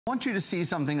I want you to see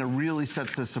something that really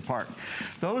sets this apart.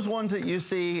 Those ones that you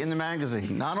see in the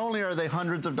magazine, not only are they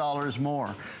hundreds of dollars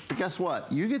more, but guess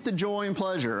what? You get the joy and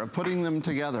pleasure of putting them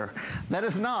together. That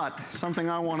is not something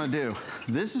I want to do.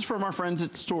 This is from our friends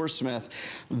at Store Smith.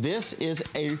 This is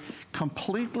a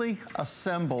completely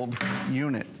assembled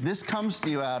unit. This comes to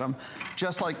you, Adam,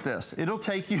 just like this. It'll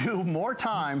take you more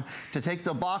time to take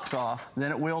the box off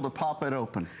than it will to pop it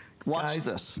open. Watch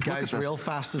this. Guys, real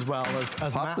fast as well.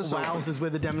 As Matt wows us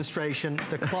with the demonstration,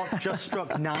 the clock just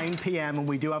struck 9 p.m. and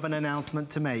we do have an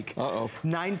announcement to make.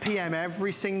 9 p.m.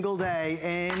 every single day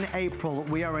in April,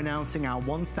 we are announcing our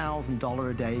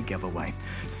 $1,000 a day giveaway.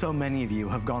 So many of you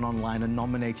have gone online and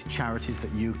nominated charities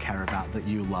that you care about, that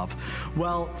you love.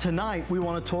 Well, tonight we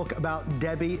want to talk about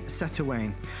Debbie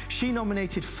Setterwain. She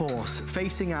nominated Force,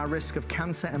 Facing Our Risk of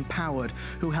Cancer Empowered,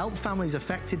 who help families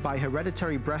affected by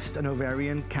hereditary breast and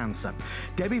ovarian cancer.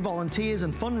 Debbie volunteers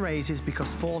and fundraises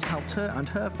because Force helped her and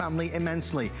her family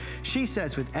immensely. She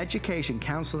says, with education,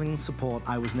 counseling and support,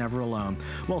 I was never alone.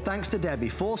 Well, thanks to Debbie,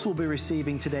 Force will be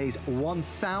receiving today's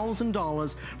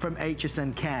 $1,000 from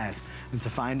HSN Cares. And to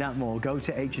find out more, go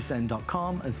to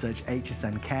hsn.com and search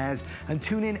HSN Cares and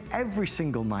tune in every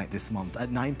single night this month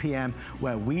at 9 p.m.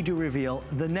 where we do reveal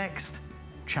the next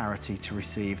charity to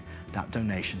receive that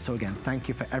donation. So again, thank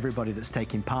you for everybody that's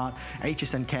taking part.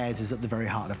 HSN Cares is at the very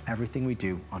heart of everything we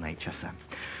do on HSN.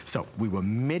 So we were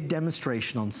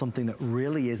mid-demonstration on something that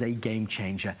really is a game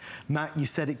changer. Matt, you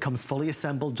said it comes fully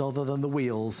assembled other than the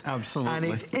wheels. Absolutely. And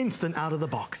it's instant out of the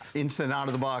box. Instant out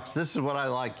of the box. This is what I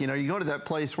like. You know, you go to that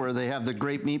place where they have the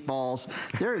great meatballs.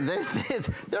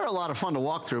 They're a lot of fun to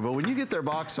walk through, but when you get their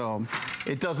box home,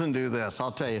 it doesn't do this.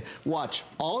 I'll tell you. Watch.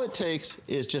 All it takes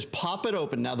is just pop it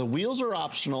open. Now, the wheels are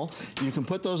optional. You can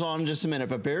put those on in just a minute,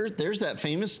 but there's that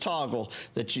famous toggle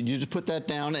that you just put that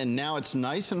down, and now it's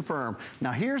nice and firm.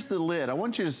 Now, here's the lid. I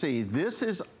want you to see. This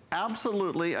is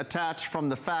absolutely attached from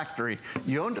the factory.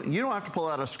 You don't have to pull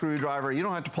out a screwdriver. You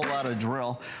don't have to pull out a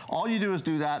drill. All you do is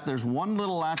do that. There's one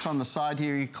little latch on the side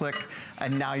here. You click,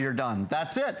 and now you're done.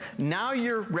 That's it. Now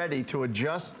you're ready to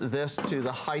adjust this to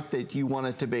the height that you want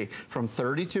it to be, from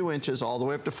 32 inches all the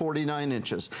way up to 49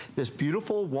 inches. This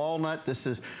beautiful walnut, this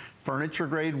is furniture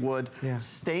grade wood. Yeah.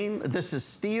 This is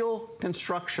steel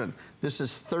construction. This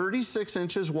is 36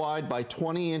 inches wide by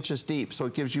 20 inches deep, so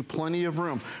it gives you plenty of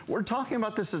room. We're talking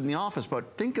about this in the office,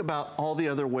 but think about all the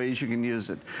other ways you can use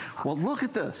it. Well, look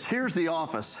at this. Here's the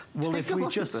office. Well, if we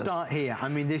just start here, I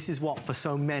mean, this is what for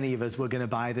so many of us we're going to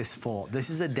buy this for.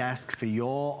 This is a desk for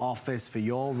your office, for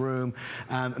your room.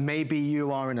 Maybe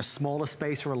you are in a smaller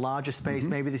space or a larger space.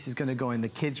 Maybe this is going to go in the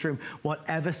kids' room.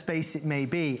 Whatever space it may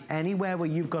be, anywhere where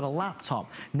you've got a laptop.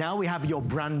 Now we have your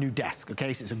brand new desk,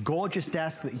 okay? So it's a gorgeous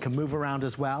desk that you can move around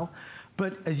as well.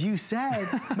 But as you said,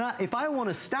 Matt, if I want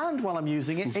to stand while I'm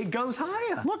using it, it goes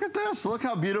higher. Look at this. Look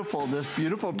how beautiful this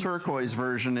beautiful turquoise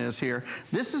version is here.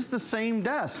 This is the same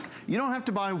desk. You don't have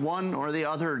to buy one or the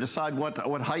other or decide what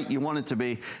height you want it to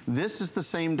be. This is the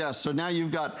same desk. So now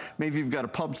maybe you've got a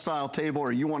pub style table,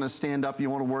 or you want to stand up, you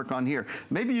want to work on here.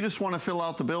 Maybe you just want to fill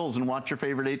out the bills and watch your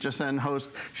favorite HSN host,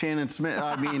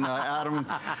 Adam.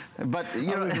 But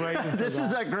you know, this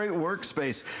is that great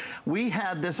workspace. We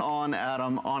had this on,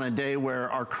 Adam, on a day where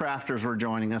our crafters were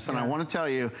joining us. And I want to tell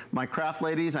you, my craft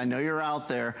ladies, I know you're out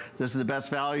there. This is the best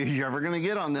value you're ever going to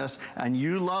get on this. And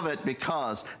you love it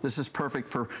because this is perfect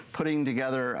for putting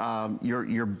together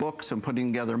your books and putting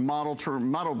together model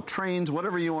trains,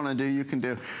 whatever you want to do, you can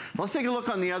do. Let's take a look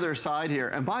on the other side here.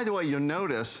 And by the way, you'll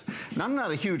notice, and I'm not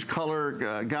a huge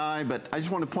color guy, but I just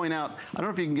want to point out, I don't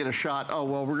know if you can get a shot. Oh,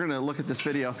 well, we're going to look at this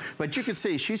video. But you can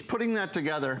see she's putting that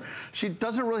together. She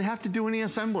doesn't really have to do any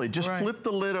assembly. Just flip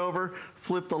the lid over,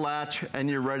 flip the latch, and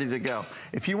you're ready to go.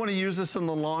 If you want to use this in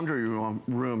the laundry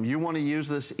room, you want to use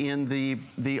this in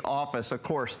the office, of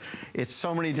course. It's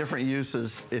so many different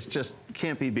uses, it just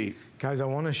can't be beat. Guys, I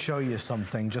want to show you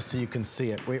something just so you can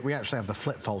see it. We actually have the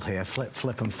flip fold here,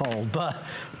 flip and fold. But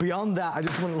beyond that, I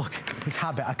just want to look, it's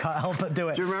habit, I can't help but do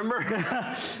it. Do you remember?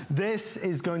 This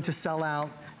is going to sell out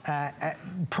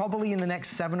probably in the next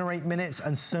 7 or 8 minutes,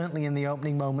 and certainly in the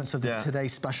opening moments of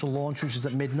today's special launch, which is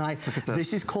at midnight. Look at this.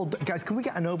 This is called, guys, can we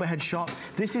get an overhead shot?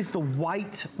 This is the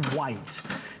white.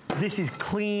 This is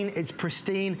clean, it's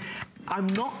pristine. I'm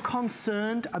not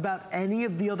concerned about any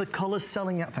of the other colors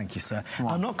selling out. Thank you, sir.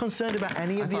 I'm not concerned about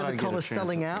any of the other colors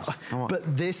selling out,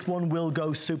 but this one will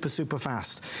go super, super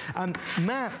fast.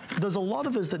 Matt, there's a lot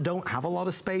of us that don't have a lot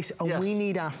of space, and we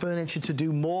need our furniture to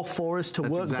do more for us, to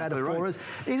work better for us.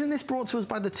 Isn't this brought to us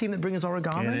by the team that bring us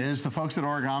Origami? It is. The folks at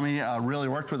Origami really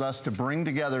worked with us to bring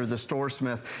together the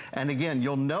StoreSmith. And again,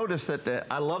 you'll notice that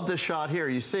I love this shot here.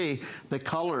 You see the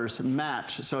colors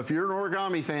match. So if you're an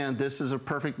Origami fan, this is a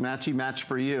perfect matchy match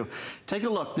for you. Take a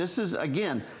look. This is,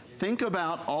 again, think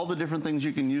about all the different things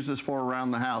you can use this for around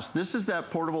the house. This is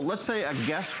that portable, let's say a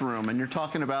guest room, and you're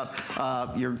talking about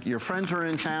your friends are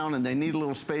in town and they need a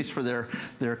little space for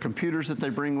their computers that they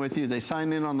bring with you. They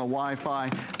sign in on the Wi-Fi.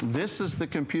 This is the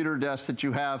computer desk that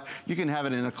you have. You can have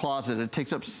it in a closet. It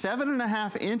takes up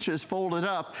 7.5 inches folded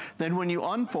up. Then when you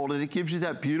unfold it, it gives you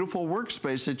that beautiful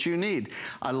workspace that you need.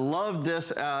 I love this.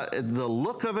 The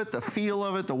look of it, the feel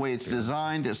of it, the way it's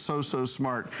designed is so, so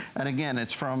smart. And again,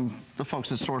 it's from the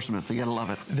folks at StoreSmith. They gotta love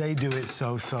it. They do it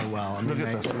so, so well. I mean,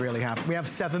 they really have. We have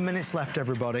 7 minutes left,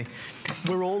 everybody.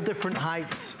 We're all different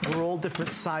heights, we're all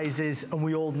different sizes, and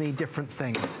we all need different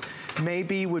things.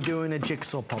 Maybe we're doing a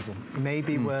jigsaw puzzle.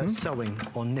 Maybe we're sewing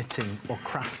or knitting or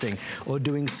crafting or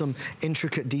doing some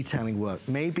intricate detailing work.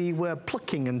 Maybe we're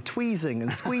plucking and tweezing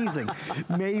and squeezing.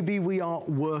 Maybe we are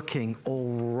working or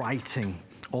writing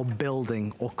or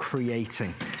building or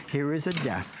creating. Here is a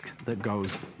desk that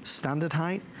goes standard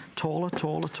height, taller,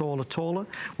 taller, taller, taller.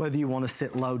 Whether you want to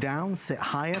sit low down, sit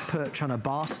higher, perch on a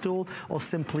bar stool, or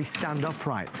simply stand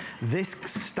upright. This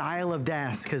style of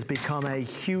desk has become a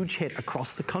huge hit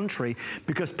across the country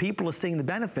because people are seeing the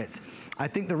benefits. I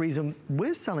think the reason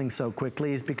we're selling so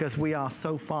quickly is because we are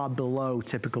so far below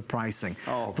typical pricing.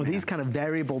 For these kind of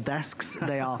variable desks,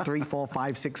 they are $300, $400,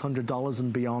 $500, $600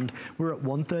 and beyond. We're at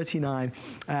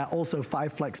 $139. Also,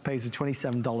 5 flex pays of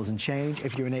 $27 and change.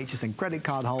 If you're an HSN credit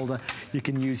card holder, you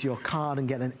can use your card and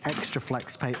get an extra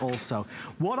flex pay also.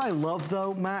 What I love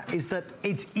though, Matt, is that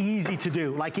it's easy to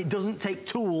do. Like, it doesn't take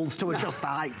tools to adjust the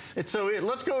heights.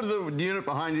 Let's go to the unit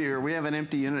behind you here. We have an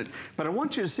empty unit, but I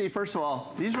want you to see, first of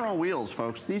all, these are on wheels,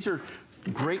 folks. These are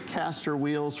great caster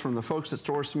wheels from the folks at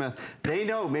StoreSmith. They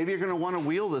know maybe you're going to want to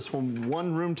wheel this from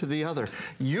one room to the other.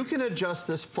 You can adjust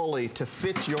this fully to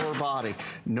fit your body.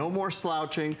 No more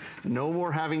slouching, no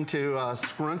more having to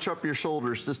scrunch up your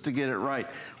shoulders just to get it right.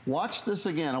 Watch this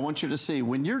again. I want you to see.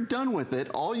 When you're done with it,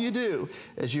 all you do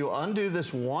is you undo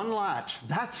this one latch.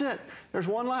 That's it. There's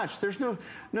one latch. There's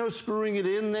no screwing it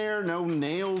in there, no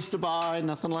nails to buy,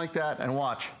 nothing like that. And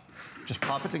watch. Just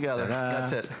pop it together.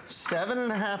 That's it.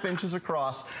 7.5 inches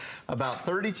across, about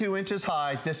 32 inches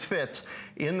high. This fits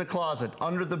in the closet,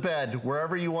 under the bed,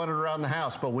 wherever you want it around the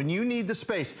house. But when you need the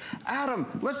space, Adam,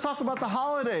 let's talk about the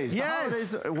holidays.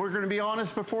 Yes. The holidays, we're going to be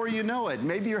honest before you know it.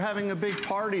 Maybe you're having a big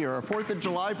party or a 4th of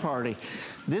July party.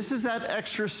 This is that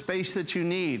extra space that you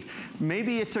need.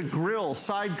 Maybe it's a grill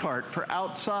side cart for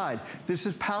outside. This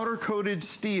is powder-coated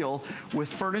steel with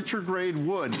furniture-grade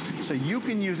wood, so you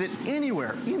can use it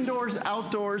anywhere, indoors,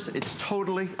 outdoors. It's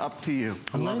totally up to you.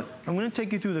 I love it. I'm going to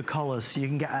take you through the colors so you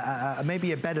can get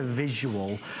maybe a better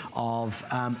visual of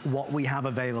what we have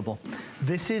available.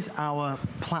 This is our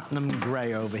platinum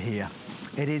gray over here.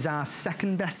 It is our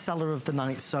second bestseller of the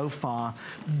night so far.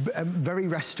 Very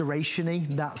restoration-y,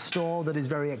 that store that is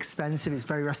very expensive. It's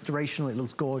very restorational, it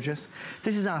looks gorgeous.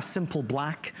 This is our simple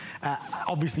black.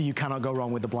 Obviously you cannot go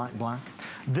wrong with the black.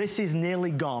 This is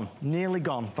nearly gone,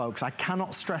 folks. I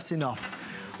cannot stress enough.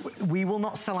 We will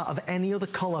not sell out of any other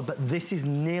color, but this is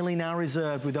nearly now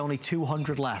reserved with only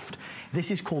 200 left. This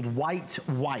is called white.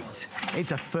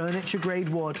 It's a furniture grade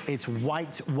wood, it's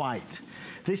white.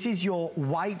 This is your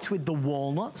white with the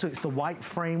walnut, so it's the white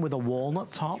frame with a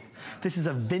walnut top. This is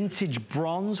a vintage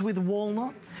bronze with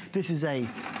walnut. This is a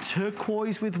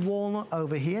turquoise with walnut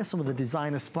over here, some of the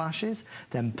designer splashes.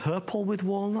 Then purple with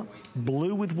walnut,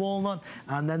 blue with walnut,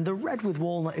 and then the red with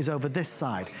walnut is over this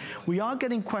side. We are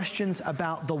getting questions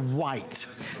about the white.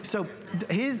 So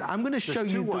here's, I'm gonna show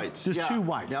you, there's two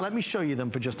whites. Let me show you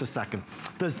them for just a second.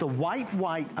 There's the white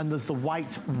and there's the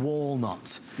white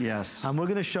walnut. Yes. And we're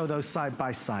gonna show those side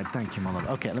by side. Thank you, my love.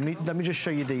 Okay, let me just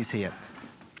show you these here.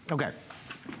 Okay.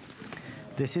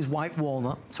 This is white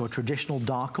walnut, so a traditional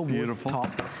darker wood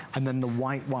top, and then the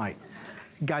white.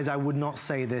 Guys, I would not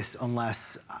say this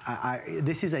unless,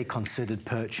 this is a considered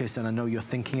purchase and I know you're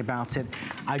thinking about it.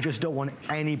 I just don't want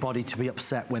anybody to be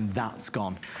upset when that's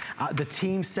gone. The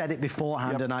team said it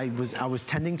beforehand and I was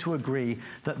tending to agree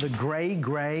that the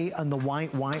gray and the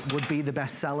white would be the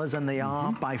best sellers, and they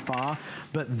are by far,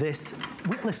 but this,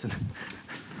 listen.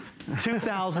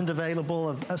 2,000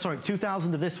 available,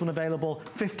 2,000 of this one available,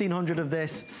 1,500 of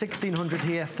this, 1,600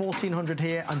 here, 1,400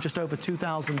 here, and just over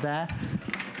 2,000 there.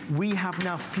 We have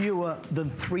now fewer than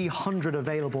 300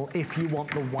 available if you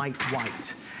want the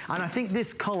white. And I think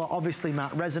this color, obviously,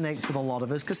 Matt, resonates with a lot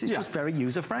of us because it's just very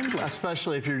user-friendly.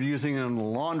 Especially if you're using it in the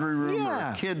laundry room or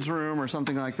a kid's room or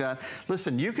something like that.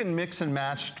 Listen, you can mix and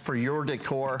match for your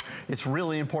decor. It's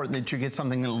really important that you get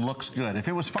something that looks good. If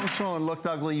it was functional and looked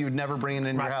ugly, you'd never bring it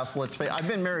in your house. Let's face it. I've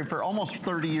been married for almost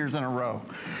 30 years in a row.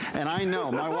 And I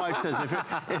know, my wife says,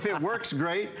 if it works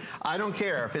great, I don't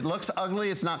care. If it looks ugly,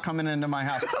 it's not coming into my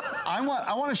house. I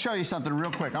want to show you something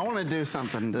real quick. I want to do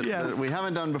something that we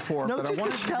haven't done before. Notice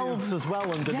the shelves as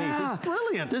well underneath. Yeah. It's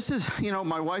brilliant. This is, you know,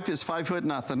 my wife is 5 foot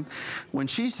nothing. When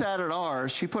she sat at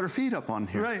ours, she put her feet up on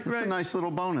here. It's a nice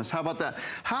little bonus. How about that?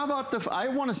 How about I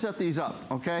want to set these up,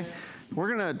 okay?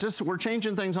 We're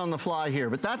changing things on the fly here,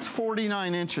 but that's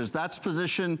 49 inches. That's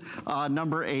position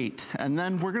number 8. And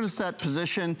then we're gonna set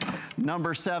position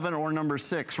number 7 or number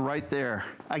 6 right there.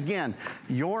 Again,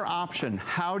 your option.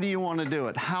 How do you wanna do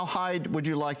it? How high would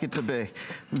you like it to be?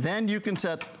 Then you can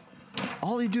set,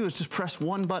 all you do is just press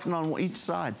one button on each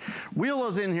side. Wheel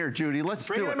those in here, Judy. Let's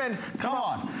do it. Bring them in. Come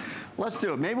on. Let's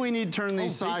do it. Maybe we need to turn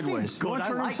these sideways. You want to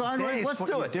turn them sideways? Let's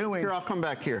do it. Here, I'll come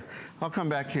back here. I'll come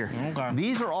back here. Okay.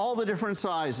 These are all the different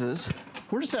sizes.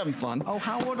 We're just having fun. Oh,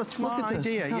 what a smart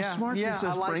idea. How smart this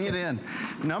is. Bring it in.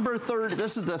 Number 30,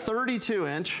 this is the 32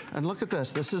 inch. And look at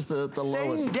this. This is the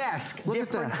lowest. Same desk, look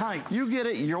different at that. heights. You get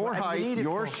it, your height,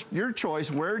 your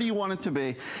choice. Where do you want it to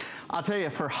be? I'll tell you,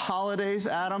 for holidays,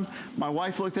 Adam, my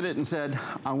wife looked at it and said,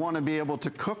 I want to be able to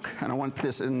cook, and I want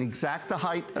this in exact the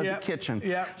height of the kitchen.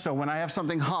 So when I have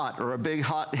something hot, or a big,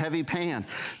 hot, heavy pan,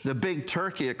 the big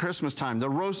turkey at Christmas time, the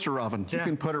roaster oven, you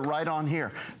can put it right on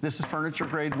here. This is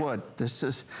furniture-grade wood. This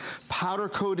is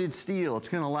powder-coated steel. It's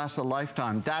going to last a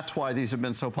lifetime. That's why these have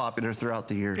been so popular throughout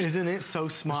the years. Isn't it so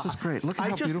smart? This is great. Look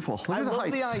at how beautiful. Look at the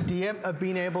heights. I love the idea of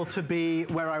being able to be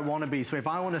where I want to be. So if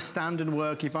I want to stand and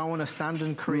work, if I want to stand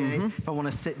and create, if I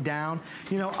want to sit down,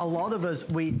 you know, a lot of us,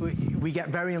 we get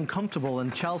very uncomfortable.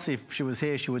 And Chelsea, if she was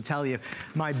here, she would tell you,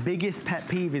 my biggest pet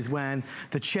peeve is when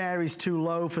the chair is too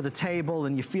low for the table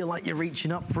and you feel like you're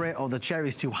reaching up for it, or the chair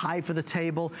is too high for the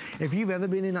table. If you've ever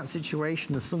been in that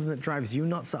situation, there's something that drives you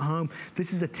nuts at home,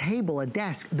 this is a table, a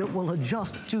desk that will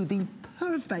adjust to the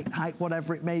perfect height,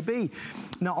 whatever it may be.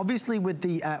 Now, obviously, with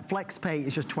the FlexPay,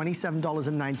 it's just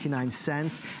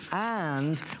 $27.99,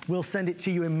 and we'll send it to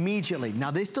you immediately.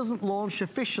 Now, this doesn't launch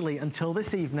officially until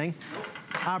this evening.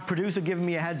 Our producer giving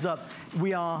me a heads up.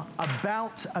 We are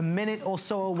about a minute or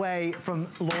so away from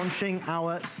launching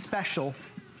our special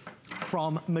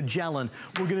from Magellan.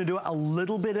 We're going to do it a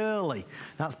little bit early.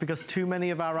 That's because too many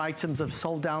of our items have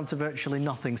sold down to virtually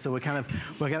nothing, so we're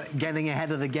getting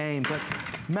ahead of the game. But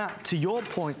Matt, to your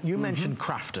point, you mentioned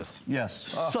crafters. Yes.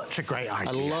 Such a great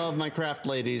idea. I love my craft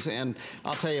ladies, and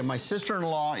I'll tell you, my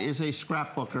sister-in-law is a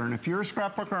scrapbooker, and if you're a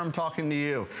scrapbooker, I'm talking to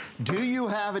you. Do you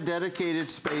have a dedicated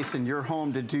space in your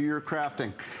home to do your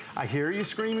crafting? I hear you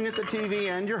screaming at the TV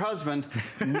and your husband.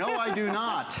 No, I do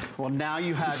not. Well, now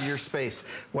you have your space.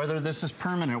 Whether this is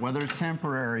permanent, whether it's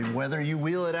temporary, whether you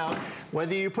wheel it out,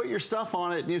 whether you put your stuff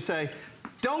on it and you say,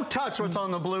 don't touch what's on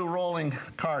the blue rolling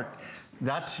cart.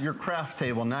 That's your craft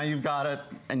table. Now you've got it,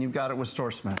 and you've got it with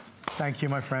StoreSmith. Thank you,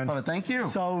 my friend. Oh, thank you.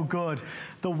 So good.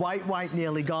 The white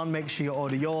nearly gone. Make sure you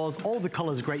order yours. All the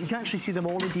colors are great. You can actually see them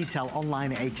all in detail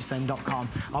online at hsn.com.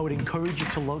 I would encourage you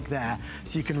to look there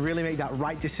so you can really make that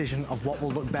right decision of what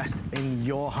will look best in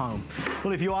your home.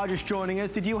 Well, if you are just joining us,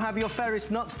 did you have your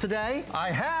Ferris nuts today? I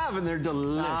have, and they're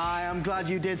delicious. I am glad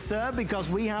you did, sir, because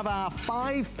we have our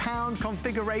 5-pound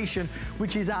configuration,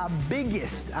 which is our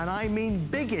biggest, and I mean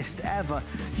biggest ever.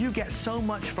 You get so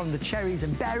much from the cherries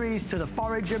and berries to the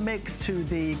forager mix to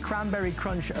the cranberry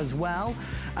crunch as well.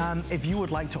 If you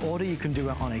would like to order, you can do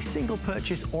it on a single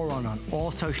purchase or on an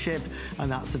auto ship, and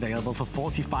that's available for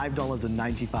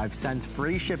 $45.95,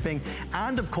 free shipping,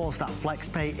 and of course that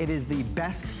FlexPay. It is the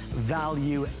best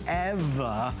value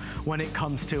ever when it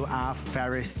comes to our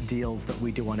Ferris deals that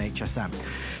we do on HSN.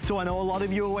 So I know a lot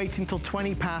of you are waiting till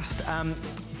 20 past.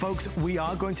 Folks, we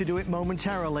are going to do it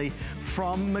momentarily.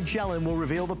 From Magellan, we'll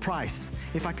reveal the price.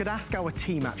 If I could ask our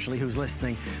team, actually, who's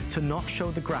listening, to not show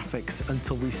the graphics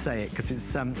until we say it, because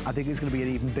it's, I think it's going to be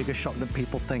an even bigger shock than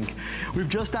people think. We've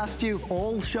just asked you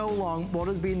all show long, what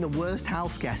has been the worst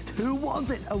house guest? Who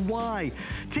was it and why?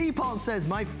 Teapot says,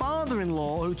 my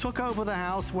father-in-law who took over the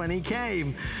house when he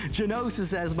came. Genosa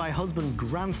says, my husband's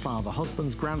grandfather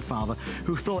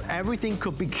who thought everything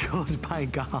could be cured by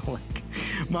garlic.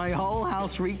 My whole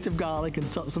house reeked of garlic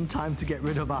and took some time to get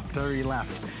rid of after he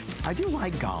left. I do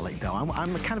like garlic, though.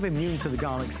 I'm kind of immune to the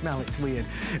garlic smell. It's weird.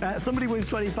 Somebody wins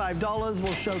 $25.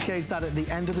 We'll showcase that at the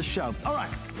end of the show. All right.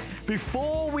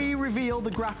 Before we reveal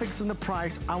the graphics and the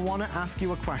price, I want to ask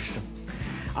you a question.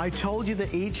 I told you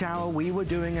that each hour we were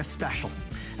doing a special,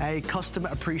 a customer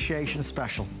appreciation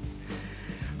special.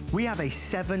 We have a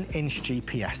 7-inch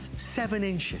GPS, 7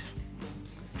 inches.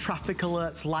 Traffic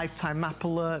alerts, lifetime map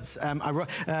alerts,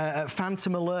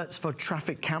 phantom alerts for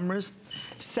traffic cameras.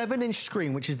 7-inch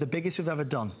screen, which is the biggest we've ever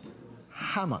done.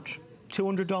 How much?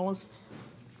 $200?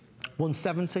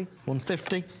 $170?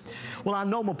 $150? Well, our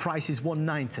normal price is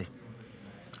 $190.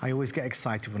 I always get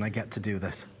excited when I get to do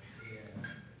this.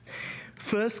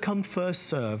 First come, first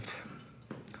served.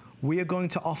 We are going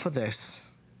to offer this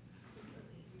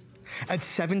at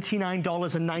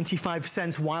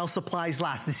 $79.95 while supplies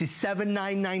last. This is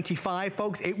 $79.95,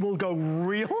 folks. It will go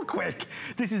real quick.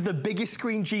 This is the biggest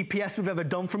screen GPS we've ever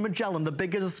done from Magellan. The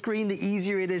bigger the screen, the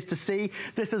easier it is to see.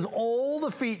 This has all the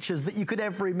features that you could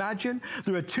ever imagine.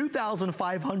 There are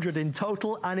 2,500 in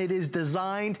total, and it is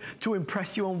designed to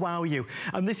impress you and wow you.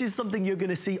 And this is something you're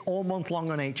gonna see all month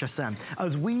long on HSN.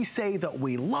 As we say that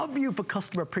we love you for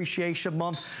Customer Appreciation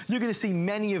Month, you're gonna see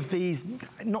many of these,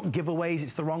 not giveaways,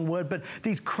 it's the wrong word, but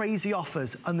these crazy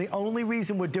offers. And the only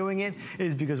reason we're doing it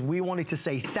is because we wanted to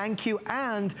say thank you,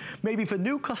 and maybe for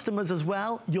new customers as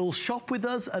well, you'll shop with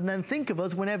us and then think of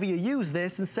us whenever you use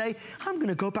this and say, I'm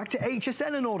gonna go back to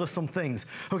HSN and order some things.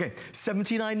 Okay,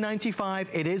 $79.95.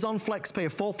 It is on FlexPay, a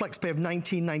full FlexPay of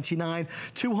 $19.99.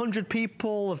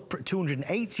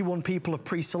 281 people have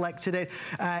pre-selected it.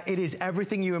 It is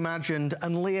everything you imagined.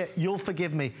 And Leah, you'll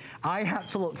forgive me. I had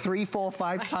to look 3, 4,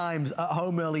 5 times at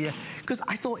home earlier because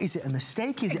I thought, is it a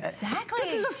mistake? Is exactly.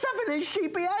 This is a 7-inch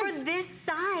GPS. For this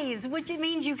size, which it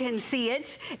means you can see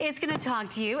it. It's going to talk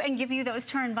to you and give you those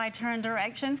turn-by-turn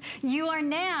directions. You are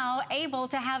now able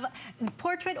to have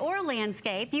portrait or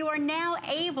landscape. You are now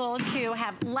able to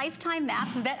have lifetime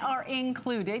maps that are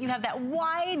included. You have that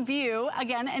wide view,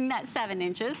 again, in that 7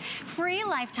 inches. Free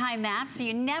lifetime maps, so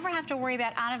you never have to worry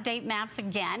about out-of-date maps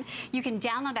again. You can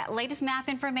download that latest map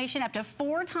information up to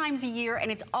 4 times a year,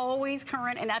 and it's always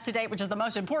current and up-to-date, which is the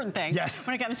most important thing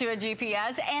when it comes to a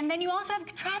GPS. And then you also have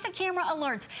traffic camera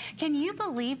alerts. Can you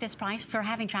believe this price for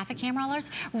having traffic camera alerts?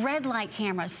 Red light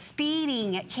cameras,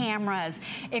 speeding cameras.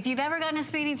 If you've ever gotten a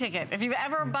speeding ticket, if you've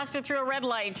ever busted through a red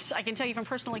light, I can tell you from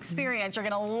personal experience, you're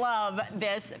gonna love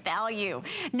this value.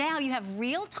 Now you have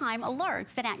real-time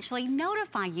alerts that actually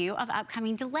notify you of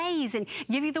upcoming delays and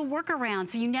give you the workaround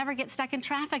so you never get stuck in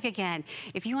traffic again.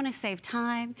 If you wanna save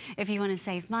time, if you wanna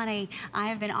save money, I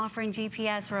have been offering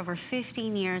GPS for over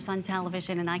 15 years on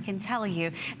television, and I can tell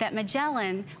you that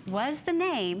Magellan was the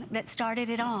name that started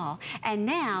it all. And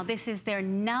now this is their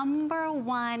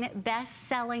 #1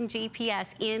 best-selling GPS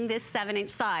in this 7-inch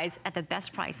size at the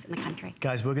best price in the country.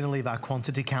 Guys, we're going to leave our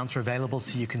quantity counter available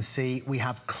so you can see we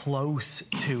have close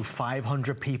to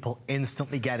 500 people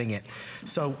instantly getting it.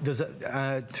 So there's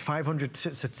a 500,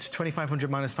 so 2,500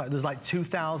 minus 5, there's like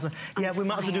 2,000. Yeah, we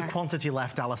might have to do quantity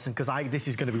left, Alison, because this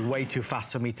is going to be way too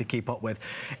fast for me to keep up with.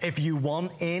 If you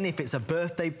want in, if it's a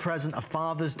birthday present, a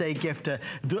Father's Day gift, a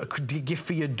gift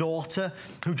for your daughter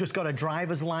who just got a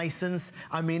driver's license,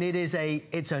 I mean, it's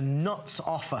a nuts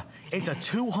offer. It's a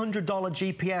 $200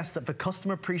 GPS that for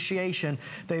customer appreciation,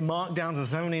 they mark down to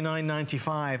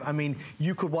 $79.95. I mean,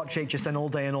 you could watch HSN all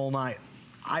day and all night.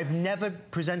 I've never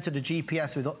presented a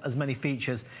GPS with as many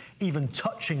features, even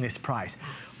touching this price.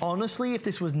 Honestly, if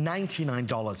this was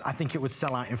 $99, I think it would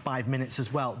sell out in 5 minutes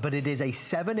as well. But it is a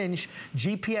 7-inch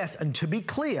GPS, and to be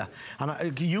clear,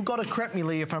 and you got to correct me,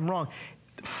 Lee, if I'm wrong,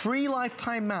 free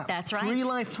lifetime maps. That's right. Free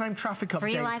lifetime traffic updates.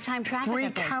 Free lifetime traffic free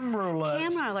updates. Camera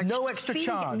alerts. No extra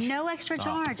charge. No extra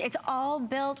charge. It's all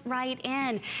built right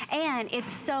in. And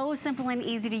it's so simple and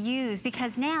easy to use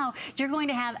because now you're going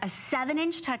to have a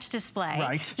 7-inch touch display.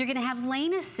 Right. You're going to have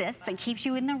lane assist that keeps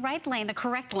you in the right lane, the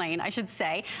correct lane, I should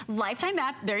say. Lifetime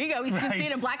map. There you go. You can see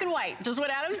it in black and white, just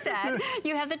what Adam said.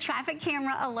 You have the traffic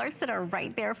camera alerts that are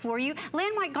right there for you.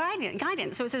 Landmark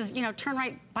guidance. So it says, you know, turn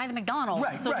right by the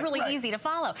McDonald's. So it's really easy to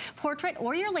follow. Portrait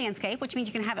or your landscape, which means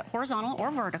you can have it horizontal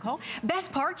or vertical.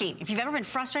 Best parking. If you've ever been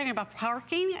frustrated about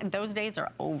parking, those days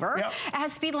are over. It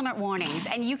has speed limit warnings,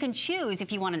 and you can choose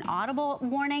if you want an audible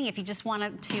warning, if you just want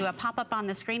it to pop up on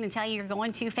the screen and tell you you're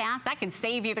going too fast. That can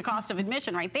save you the cost of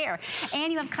admission right there.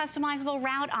 And you have customizable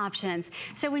route options.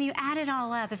 So when you add it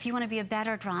all up, if you want to be a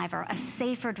better driver, a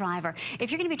safer driver,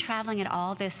 if you're going to be traveling at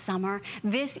all this summer,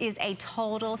 this is a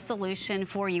total solution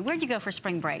for you. Where'd you go for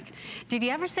spring break? Did you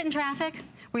ever sit in traffic?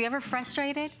 Were you ever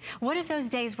frustrated? What if those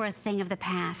days were a thing of the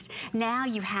past? Now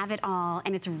you have it all,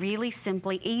 and it's really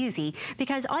simply easy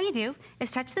because all you do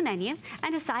is touch the menu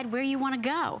and decide where you want to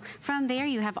go. From there,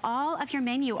 you have all of your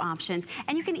menu options,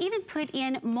 and you can even put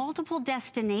in multiple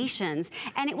destinations,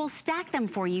 and it will stack them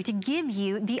for you to give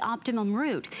you the optimum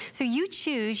route. So you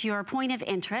choose your point of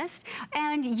interest,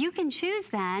 and you can choose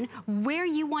then where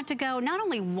you want to go, not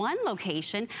only one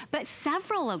location, but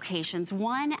several locations,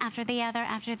 one after the other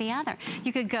after the other.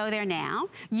 You could go there now,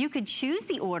 you could choose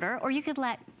the order, or you could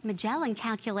let Magellan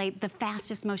calculate the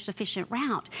fastest, most efficient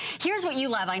route. Here's what you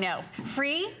love, I know.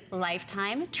 Free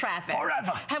lifetime traffic.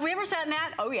 Forever. Have we ever sat in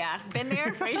that? Oh yeah, been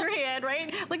there, raise your hand,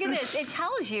 right? Look at this, it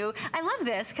tells you, I love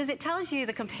this because it tells you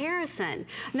the comparison.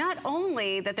 Not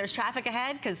only that there's traffic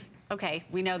ahead, because okay,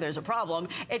 we know there's a problem,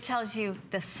 it tells you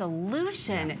the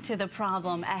solution to the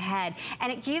problem ahead, and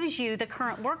it gives you the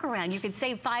current workaround. You could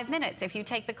save 5 minutes if you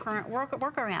take the current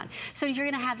workaround. So you're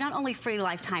gonna have not only free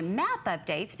lifetime map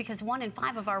updates, because 1 in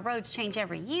 5 of our roads change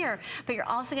every year, but you're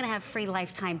also gonna have free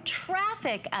lifetime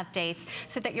traffic updates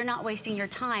so that you're not wasting your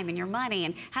time and your money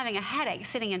and having a headache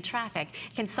sitting in traffic.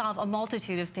 It can solve a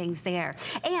multitude of things there.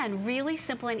 And really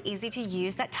simple and easy to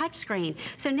use, that touch screen.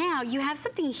 So now you have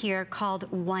something here called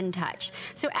One Touch.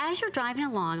 So as you're driving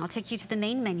along, I'll take you to the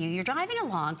main menu. You're driving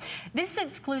along. This is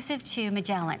exclusive to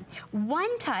Magellan.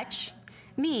 One Touch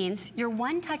means you're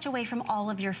one touch away from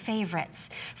all of your favorites.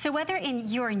 So whether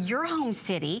you're in your home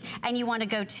city and you want to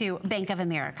go to Bank of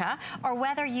America, or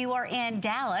whether you are in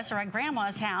Dallas or at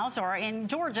grandma's house or in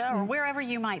Georgia or wherever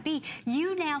you might be,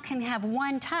 you now can have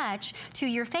one touch to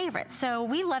your favorites. So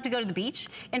we love to go to the beach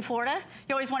in Florida.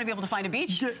 You always want to be able to find a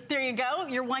beach. There you go.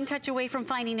 You're one touch away from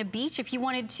finding a beach. If you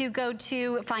wanted to go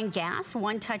to find gas,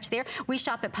 one touch there. We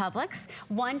shop at Publix.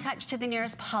 One touch to the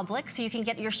nearest Publix so you can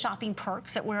get your shopping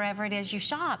perks at wherever it is you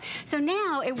shop. So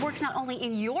now it works not only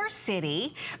in your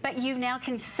city, but you now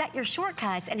can set your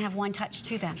shortcuts and have one touch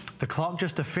to them. The clock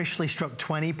just officially struck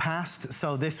 20 past,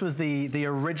 so this was the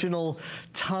original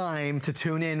time to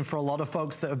tune in for a lot of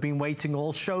folks that have been waiting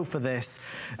all show for this.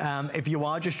 If you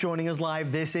are just joining us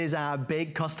live, this is our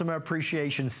big customer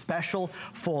appreciation special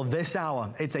for this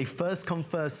hour. It's a first come,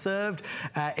 first served.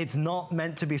 It's not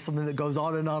meant to be something that goes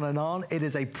on and on and on. It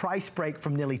is a price break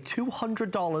from nearly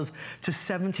 $200 to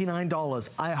 $79.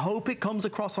 I hope it comes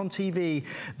across on TV,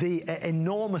 the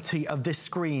enormity of this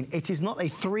screen. It is not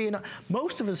a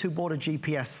most of us who bought a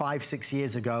GPS 5-6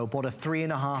 years ago bought a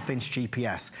 3.5-inch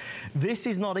GPS. This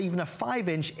is not even a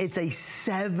 5-inch, it's a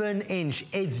 7-inch.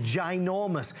 It's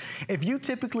ginormous. If you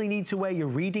typically need to wear your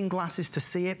reading glasses to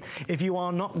see it, if you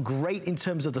are not great in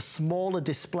terms of the smaller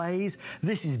displays,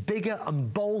 this is bigger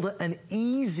and bolder and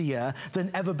easier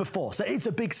than ever before. So it's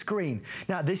a big screen.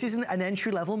 Now, this isn't an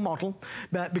entry-level model,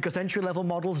 because entry-level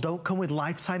models don't come with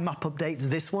lifetime map updates.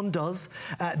 This one does.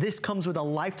 This comes with a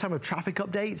lifetime of traffic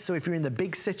updates. So if you're in the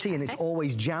big city and it's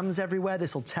always jams everywhere,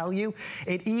 this will tell you.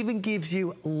 It even gives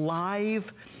you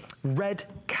live red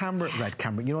camera,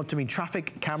 you know what I mean,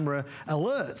 traffic camera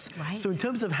alerts. Right. So in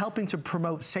terms of helping to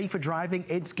promote safer driving,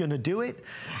 it's gonna do it.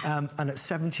 And at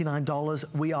 $79,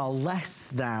 we are less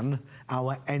than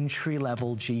our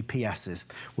entry-level GPSs.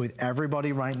 With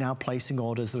everybody right now placing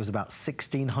orders, there's about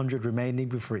 1,600 remaining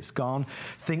before it's gone.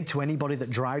 Think to anybody that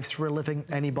drives for a living,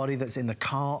 anybody that's in the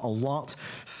car a lot,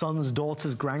 sons,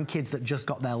 daughters, grandkids that just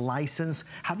got their license.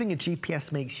 Having a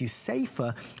GPS makes you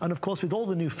safer. And of course, with all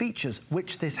the new features,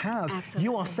 which this has,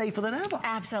 you are safer than ever.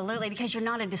 Absolutely, because you're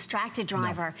not a distracted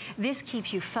driver. No. This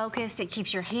keeps you focused, it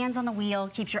keeps your hands on the wheel,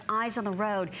 keeps your eyes on the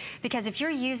road. Because if you're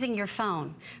using your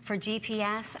phone for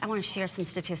GPS, I want to share some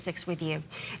statistics with you.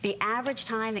 The average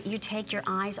time that you take your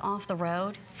eyes off the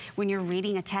road when you're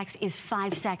reading a text is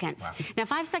 5 seconds. Wow. Now,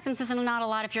 5 seconds isn't not a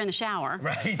lot if you're in the shower.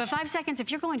 Right. But 5 seconds,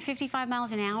 if you're going 55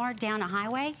 miles an hour down a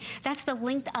highway, that's the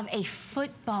length of a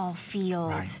football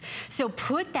field. Right. So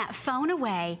put that phone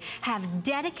away, have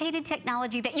dedicated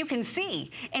technology that you can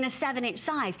see in a 7-inch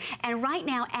size. And right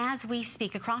now, as we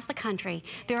speak across the country,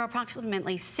 there are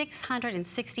approximately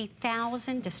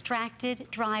 660,000 distracted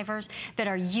drivers that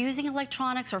are using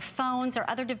electronics or phones or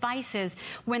other devices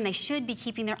when they should be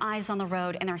keeping their eyes on the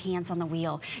road and their hands on the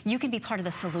wheel. You can be part of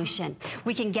the solution.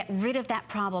 We can get rid of that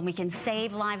problem. We can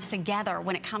save lives together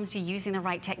when it comes to using the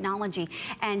right technology.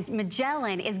 And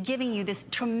Magellan is giving you this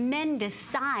tremendous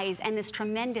size and this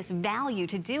tremendous value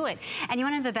to do it. And you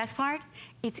want to know the best part?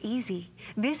 It's easy.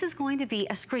 This is going to be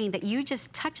a screen that you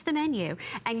just touch the menu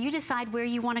and you decide where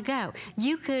you want to go.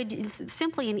 You could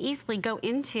simply and easily go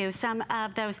into some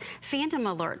of those phantom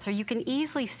alerts, or you can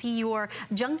easily see your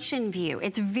junction view.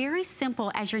 It's very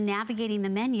simple as you're navigating the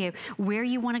menu where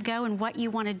you want to go and what you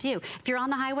want to do. If you're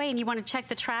on the highway and you want to check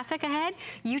the traffic ahead,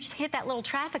 you just hit that little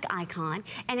traffic icon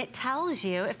and it tells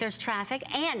you if there's traffic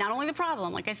and not only the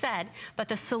problem, like I said, but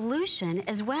the solution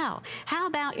as well. How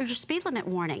about your speed limit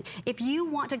warning? If you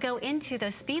want to go into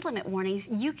those speed limit warnings,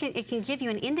 it can give you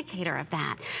an indicator of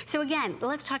that. So again,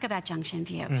 let's talk about junction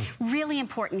view. Really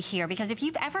important here, because if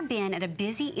you've ever been at a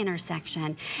busy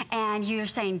intersection and you're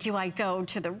saying, do I go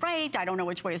to the right? I don't know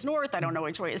which way is north. I don't know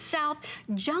which way is south.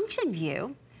 Junction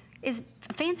view is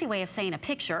a fancy way of saying a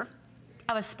picture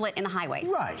of a split in the highway.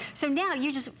 Right. So now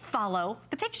you just follow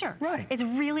the picture. Right. It's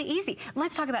really easy.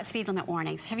 Let's talk about speed limit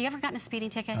warnings. Have you ever gotten a speeding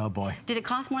ticket? Oh boy. Did it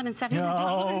cost more than $700?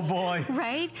 Oh boy.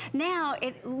 Right? Now,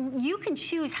 you can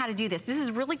choose how to do this. This is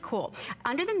really cool.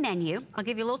 Under the menu, I'll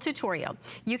give you a little tutorial.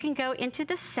 You can go into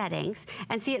the settings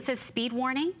and see it says speed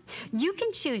warning. You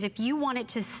can choose if you want it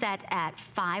to set at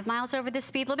 5 miles over the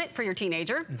speed limit for your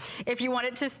teenager. If you want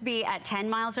it to be at 10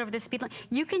 miles over the speed limit,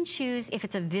 you can choose if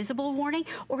it's a visible warning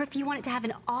or if you want it to have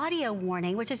an audio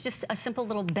warning, which is just a simple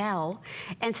little bell.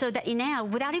 And so that you now,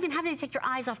 without even having to take your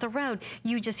eyes off the road,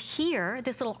 you just hear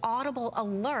this little audible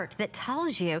alert that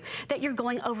tells you that you're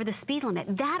going over the speed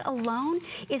limit. That alone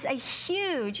is a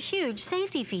huge, huge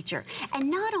safety feature. And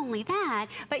not only that,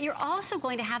 but you're also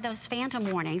going to have those phantom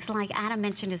warnings like Adam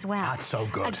mentioned as well. That's so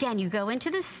good. Again, you go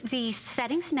into the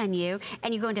settings menu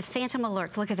and you go into phantom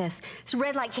alerts. Look at this. It's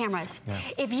red light cameras. Yeah.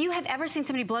 If you have ever seen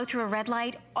somebody blow through a red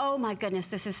light, oh my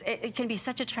goodness, it can be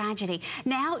such a tragedy.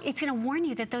 Now it's going to warn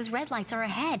you that those red lights are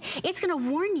ahead. It's going to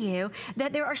warn you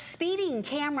that there are speeding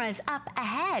cameras up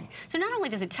ahead. So not only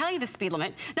does it tell you the speed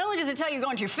limit, not only does it tell you you're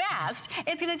going too fast,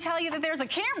 it's going to tell you that there's a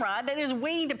camera that is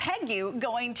waiting to peg you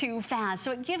going too fast.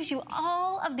 So it gives you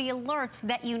all of the alerts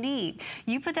that you need.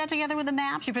 You put that together with the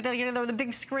maps, you put that together with the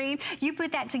big screen, you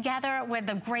put that together with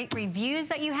the great reviews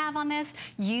that you have on this,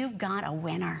 you've got a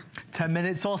winner. 10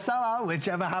 minutes or sell out,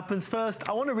 whichever happens first.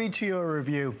 I want to read to you a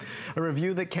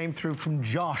review that came through from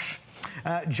Josh.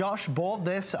 Josh bought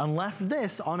this and left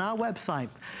this on our website.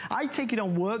 I take it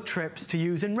on work trips to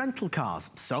use in rental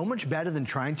cars. So much better than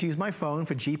trying to use my phone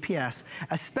for GPS,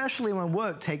 especially when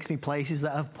work takes me places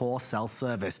that have poor cell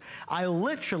service. I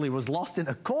literally was lost in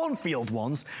a cornfield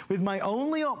once with my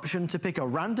only option to pick a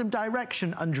random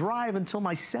direction and drive until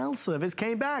my cell service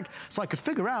came back so I could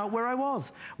figure out where I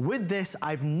was. With this,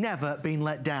 I've never been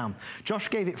let down. Josh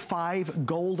gave it 5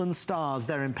 golden stars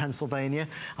there in Pennsylvania,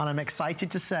 and I'm excited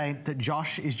to say that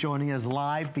Josh is joining us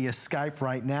live via Skype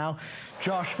right now.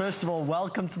 Josh, first of all,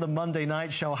 welcome to the Monday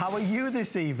Night Show. How are you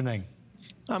this evening?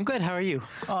 I'm good. How are you?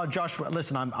 Oh, Josh,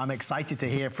 listen, I'm excited to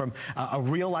hear from a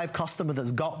real-life customer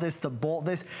that's got this, that bought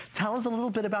this. Tell us a little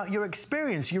bit about your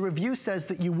experience. Your review says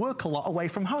that you work a lot away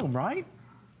from home, right?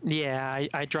 Yeah,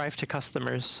 I drive to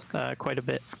customers quite a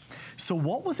bit. So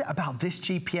what was it about this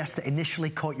GPS that initially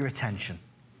caught your attention?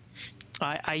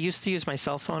 I used to use my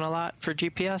cell phone a lot for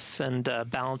GPS and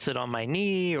balance it on my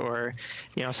knee, or,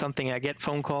 you know, something. I get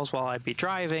phone calls while I'd be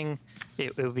driving.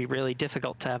 It would be really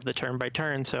difficult to have the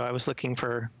turn-by-turn, so I was looking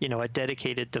for, you know, a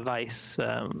dedicated device,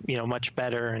 you know, much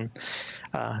better. And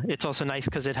it's also nice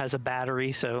because it has a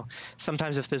battery, so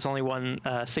sometimes if there's only one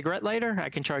cigarette lighter, I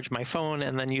can charge my phone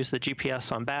and then use the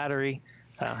GPS on battery.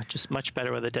 Just much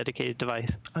better with a dedicated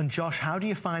device. And Josh, how do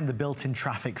you find the built-in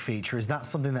traffic feature? Is that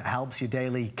something that helps your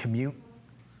daily commute?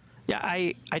 Yeah,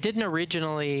 I didn't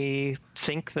originally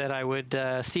think that I would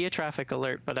see a traffic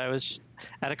alert, but I was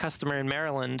at a customer in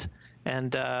Maryland,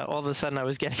 and all of a sudden I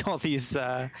was getting all these,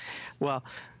 well,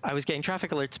 I was getting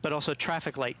traffic alerts, but also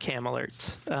traffic light cam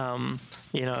alerts.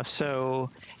 You know, so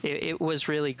it was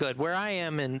really good. Where I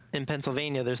am in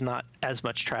Pennsylvania, there's not as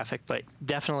much traffic, but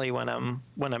definitely when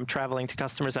I'm traveling to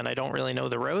customers and I don't really know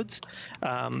the roads,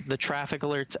 the traffic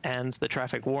alerts and the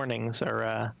traffic warnings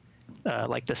are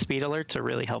like the speed alerts are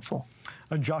really helpful.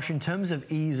 And Josh, in terms of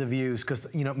ease of use, because,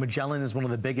 you know, Magellan is one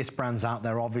of the biggest brands out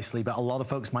there, obviously, but a lot of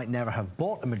folks might never have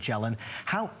bought a Magellan.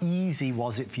 How easy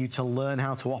was it for you to learn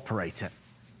how to operate it?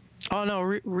 Oh, no,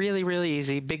 really, really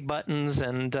easy. Big buttons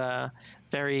and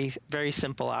very, very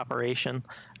simple operation.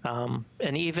 And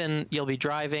even you'll be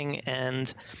driving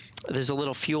and there's a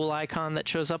little fuel icon that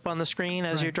shows up on the screen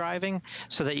as you're driving,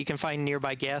 so that you can find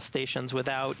nearby gas stations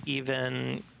without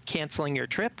even canceling your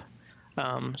trip.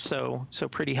 So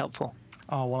pretty helpful.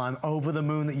 Oh, well, I'm over the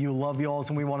moon that you love yours,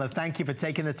 and we want to thank you for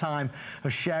taking the time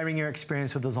of sharing your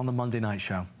experience with us on the Monday Night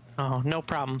Show. Oh, no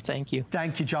problem. Thank you.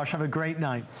 Thank you, Josh. Have a great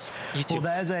night. You too. Well,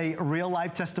 there's a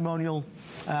real-life testimonial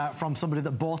from somebody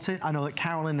that bought it. I know that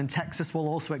Carolyn in Texas will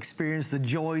also experience the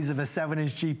joys of a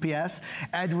 7-inch GPS.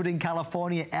 Edward in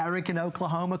California, Eric in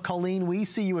Oklahoma, Colleen, we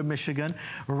see you in Michigan,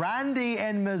 Randy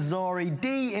in Missouri,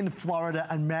 Dee in Florida,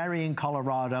 and Mary in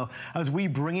Colorado. As we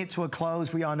bring it to a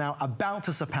close, we are now about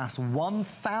to surpass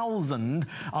 1,000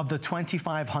 of the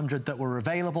 2,500 that were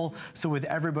available. So with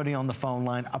everybody on the phone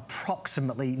line,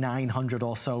 approximately 900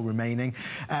 or so remaining.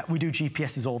 We do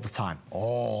GPSs all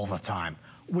the time.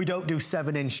 We don't do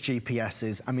 7-inch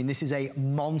GPSs. I mean, this is a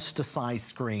monster-sized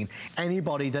screen.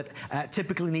 Anybody that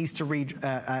typically needs to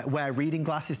wear reading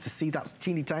glasses to see that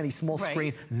teeny tiny small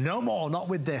screen, no more, not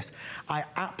with this. I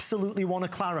absolutely want to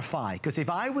clarify, because if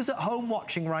I was at home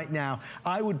watching right now,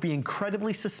 I would be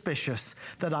incredibly suspicious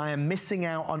that I am missing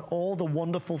out on all the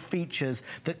wonderful features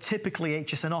that typically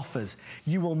HSN offers.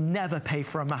 You will never pay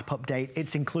for a map update.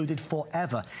 It's included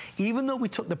forever. Even though we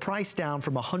took the price down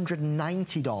from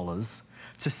 $190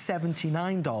 to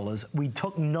 $79, we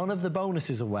took none of the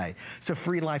bonuses away. So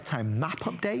free lifetime map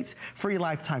updates, free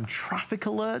lifetime traffic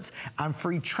alerts, and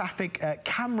free traffic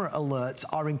camera alerts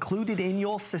are included in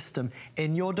your system,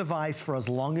 in your device, for as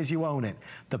long as you own it.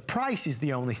 The price is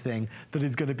the only thing that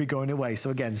is going to be going away. So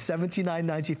again,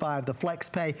 $79.95, the flex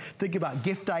pay. Think about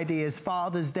gift ideas,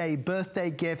 Father's Day, birthday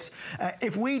gifts.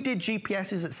 If we did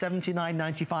GPSs at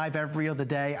 $79.95 every other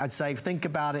day, I'd say think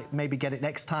about it, maybe get it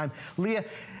next time. Leah,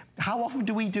 how often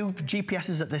do we do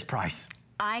GPSs at this price?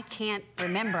 I can't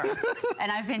remember,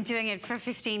 and I've been doing it for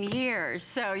 15 years,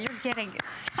 so you're getting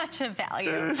such a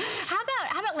value. How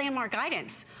about landmark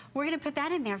guidance? We're going to put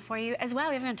that in there for you as well.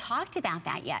 We haven't talked about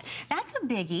that yet. That's a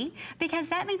biggie, because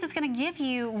that means it's going to give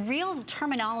you real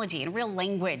terminology and real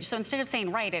language. So instead of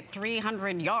saying right at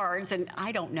 300 yards, and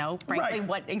I don't know, frankly,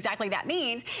 what exactly that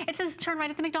means, it says turn right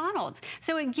at the McDonald's.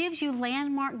 So it gives you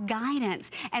landmark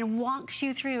guidance and walks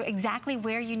you through exactly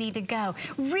where you need to go.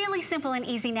 Really simple and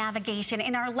easy navigation.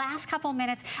 In our last couple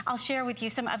minutes, I'll share with you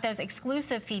some of those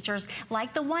exclusive features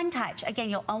like the One Touch. Again,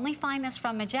 you'll only find this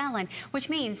from Magellan, which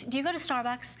means, do you go to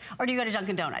Starbucks? Or do you go to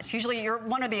Dunkin' Donuts? Usually you're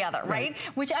one or the other, right?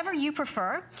 Whichever you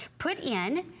prefer, put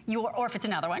in your, or if it's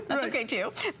another one, that's okay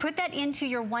too, put that into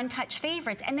your One Touch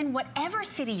favorites, and then whatever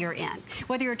city you're in,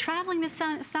 whether you're traveling this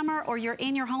summer or you're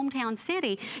in your hometown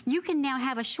city, you can now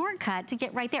have a shortcut to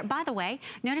get right there. By the way,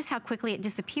 notice how quickly it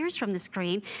disappears from the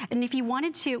screen. And if you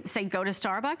wanted to, say, go to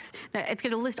Starbucks, it's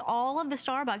going to list all of the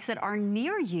Starbucks that are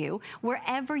near you,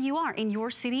 wherever you are, in your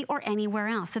city or anywhere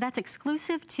else. So that's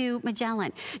exclusive to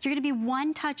Magellan. You're going to be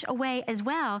one touch away as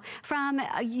well from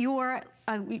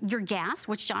your gas,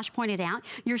 which Josh pointed out,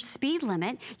 your speed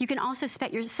limit. You can also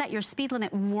set your speed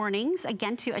limit warnings,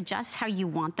 again, to adjust how you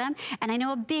want them. And I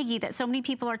know a biggie that so many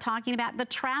people are talking about, the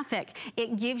traffic.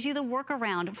 It gives you the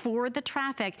workaround for the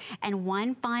traffic. And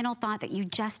one final thought that you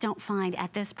just don't find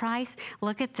at this price,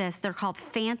 look at this. They're called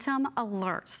Phantom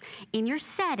Alerts. In your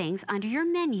settings, under your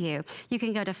menu, you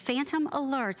can go to Phantom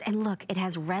Alerts, and look, it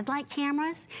has red light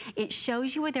cameras. It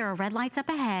shows you where there are red lights up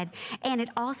ahead, and it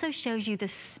also shows you the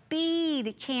speed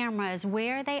cameras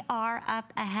where they are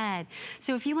up ahead.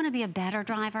 So if you want to be a better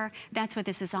driver, that's what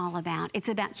this is all about. It's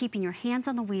about keeping your hands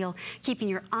on the wheel, keeping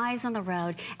your eyes on the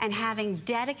road, and having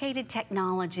dedicated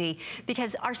technology,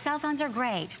 because our cell phones are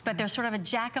great, but they're sort of a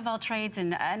jack of all trades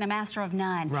and a master of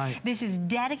none. Right. This is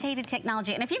dedicated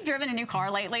technology. And if you've driven a new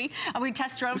car lately, we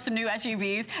test drove some new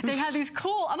SUVs, they have these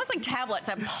cool, almost like tablets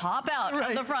that pop out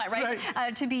of the front,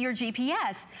 to be your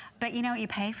GPS. But you know what, you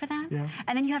pay for that,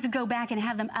 and then you have to go back and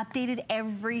have them updated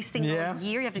every single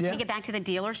year. You have to take it back to the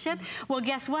dealership. Well,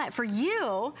 guess what? For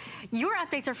you, your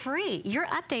updates are free. Your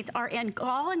updates are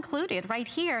all included right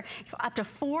here, up to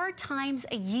 4 times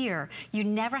a year. You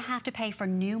never have to pay for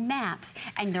new maps,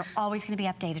 and they're always going to be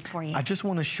updated for you. I just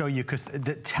want to show you, because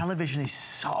the television is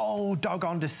so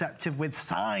doggone deceptive with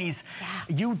size.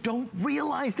 You don't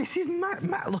realize this is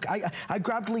look, I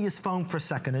grabbed Leah's phone for a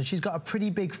second, and she's got a pretty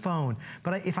big phone,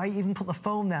 but if I even put the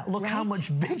phone there, look how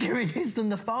much bigger it is than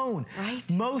the phone.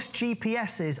 Most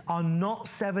GPSs are not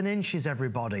 7 inches,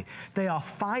 everybody. They are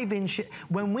 5 inches.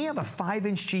 When we have a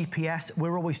 5-inch GPS,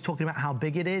 we're always talking about how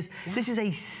big it is. This is a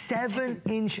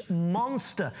 7-inch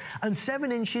monster. And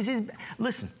 7 inches is,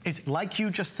 listen, it's like you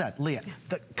just said, Leah,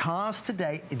 the cars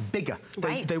today is bigger.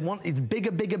 They want, it's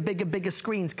bigger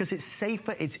screens, because it's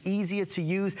safer, it's easier to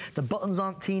use. The buttons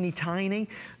aren't teeny tiny.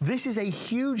 This is a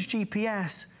huge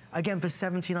GPS, again for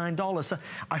 $79. So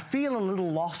I feel a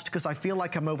little lost because I feel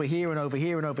like I'm over here and over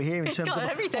here and over here in terms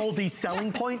of all these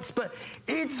selling points, but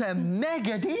it's a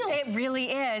mega deal. It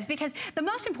really is, because the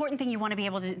most important thing you want to be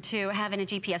able to have in a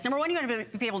GPS, number one, you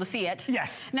want to be able to see it.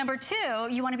 Yes. Number two,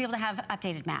 you want to be able to have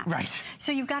updated maps. Right.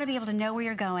 So you've got to be able to know where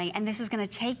you're going, and this is going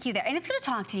to take you there, and it's going to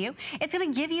talk to you. It's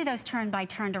going to give you those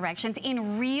turn-by-turn directions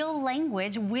in real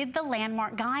language with the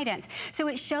landmark guidance. So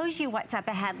it shows you what's up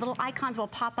ahead. Little icons will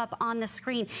pop up on the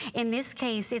screen. In this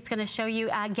case, it's going to show you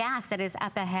gas that is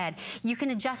up ahead. You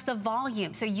can adjust the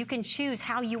volume, so you can choose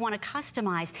how you want to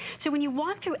customize. So when you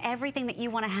walk through everything that you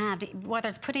want to have, whether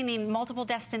it's putting in multiple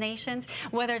destinations,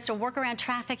 whether it's to work around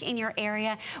traffic in your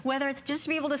area, whether it's just to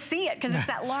be able to see it because it's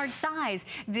that large size,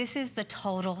 this is the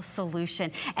total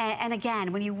solution. And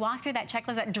again, when you walk through that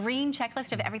checklist, that dream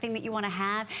checklist of everything that you want to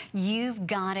have, you've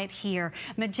got it here.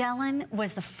 Magellan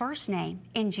was the first name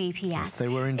in GPS. Yes, they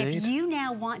were indeed. If you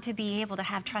now want to be able to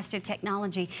have trusted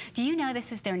technology, do you know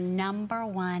this is their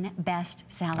 #1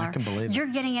 best seller? I can believe it. You're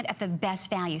getting it at the best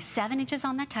value. 7 inches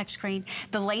on that touchscreen.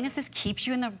 The lane assist keeps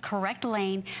you in the correct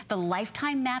lane. The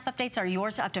lifetime map updates are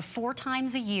yours up to 4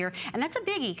 times a year. And that's a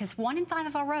biggie because 1 in 5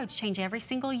 of our roads change every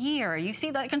single year. You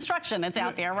see the construction that's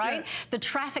out there, right? Yeah. The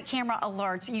traffic camera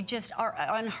alerts, you just are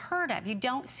unheard of. You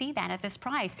don't see that at this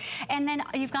price. And then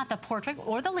you've got the portrait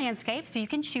or the landscape, so you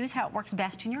can choose how it works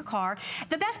best in your car.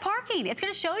 The best parking, it's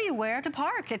going to show you where to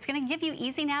park. It's going to give you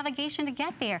easy navigation to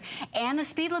get there. And the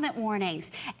speed limit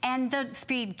warnings and the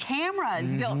speed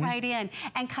cameras built right in,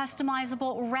 and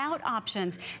customizable route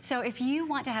options. So if you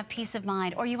want to have peace of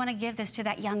mind, or you want to give this to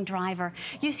that young driver,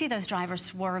 you see those drivers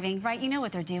swerving, right? You know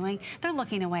what they're doing. They're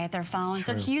looking away at their phones.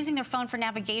 They're using their phone for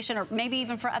navigation or maybe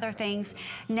even for other things.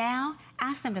 Now,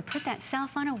 ask them to put that cell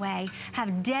phone away,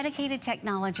 have dedicated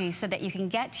technology so that you can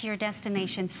get to your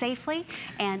destination safely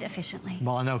and efficiently.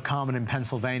 Well, I know Carmen in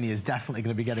Pennsylvania is definitely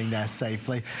going to be getting there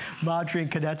safely. Marjorie in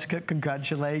Connecticut,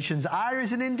 congratulations.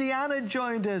 Iris in Indiana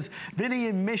joined us. Vinny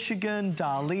in Michigan,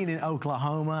 Darlene in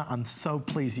Oklahoma. I'm so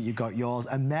pleased that you got yours.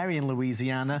 And Mary in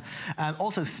Louisiana.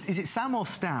 Also, is it Sam or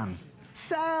Stan?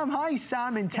 Sam, hi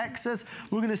Sam in Texas.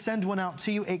 We're going to send one out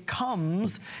to you. It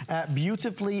comes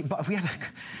beautifully, but we had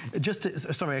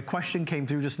a question came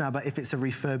through just now about if it's a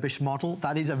refurbished model.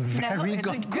 That is a very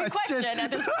good question at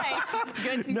this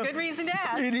price. Good reason to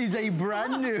ask. It is a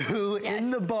brand new in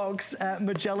the box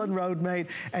Magellan Roadmate.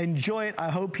 Enjoy it.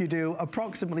 I hope you do.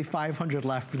 Approximately 500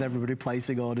 left with everybody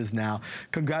placing orders now.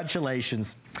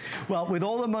 Congratulations. Well, with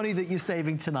all the money that you're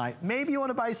saving tonight, maybe you want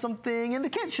to buy something in the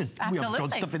kitchen. Absolutely. We have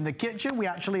good stuff in the kitchen. We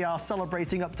actually are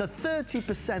celebrating up to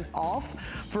 30% off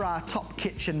for our top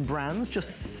kitchen brands.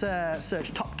 Just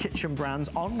search top kitchen brands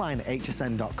online at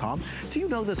hsn.com. Do you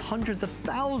know there's hundreds of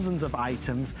thousands of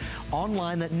items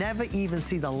online that never even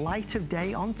see the light of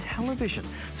day on television?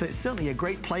 So it's certainly a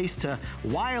great place to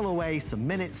while away some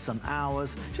minutes, some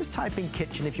hours. Just type in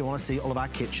kitchen if you want to see all of our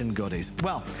kitchen goodies.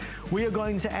 Well, we are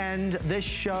going to end this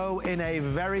show in a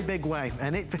very big way,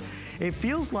 and it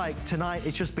feels like tonight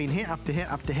it's just been hit after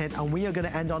hit after hit, and we are going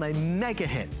to end on a mega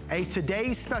hit. A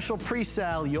today's special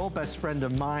pre-sale, your best friend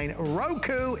of mine,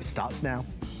 Roku. It starts now.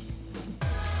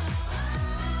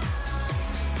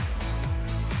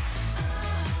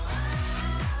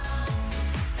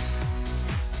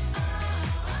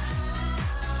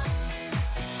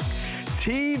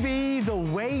 TV the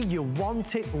way you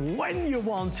want it, when you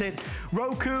want it.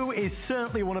 Roku is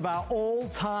certainly one of our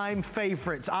all-time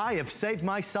favorites. I have saved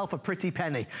myself a pretty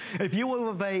penny. If you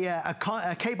have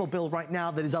a cable bill right now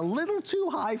that is a little too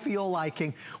high for your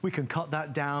liking, we can cut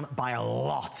that down by a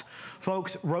lot.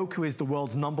 Folks, Roku is the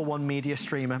world's #1 media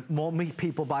streamer. More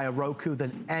people buy a Roku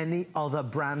than any other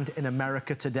brand in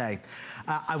America today.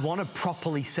 I want to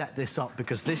properly set this up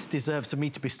because this deserves for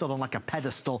me to be stood on like a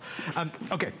pedestal.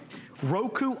 Okay,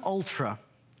 Roku Ultra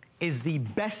is the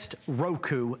best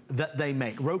Roku that they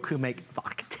make. Roku make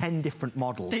like 10 different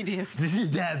models. They do. This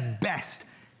is their best.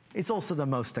 It's also the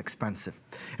most expensive.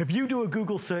 If you do a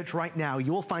Google search right now,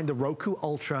 you will find the Roku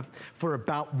Ultra for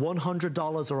about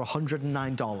 $100 or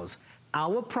 $109.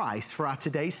 Our price for our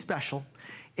today's special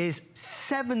is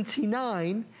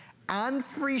 $79 and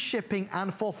free shipping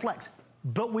and for flex.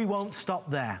 But we won't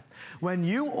stop there. When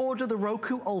you order the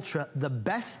Roku Ultra, the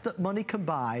best that money can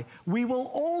buy, we will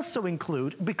also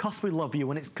include, because we love you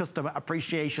and it's Customer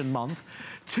Appreciation Month,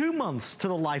 2 months to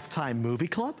the Lifetime Movie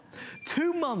Club,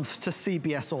 2 months to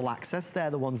CBS All Access,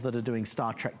 they're the ones that are doing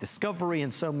Star Trek Discovery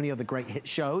and so many other great hit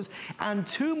shows, and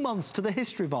 2 months to the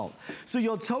History Vault. So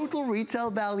your total retail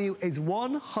value is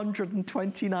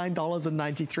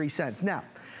 $129.93. Now,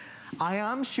 I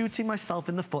am shooting myself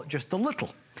in the foot just a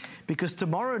little, because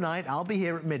tomorrow night I'll be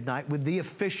here at midnight with the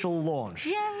official launch.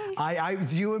 Yay.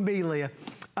 It's you and me, Leah.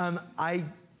 I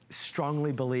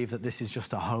strongly believe that this is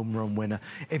just a home run winner.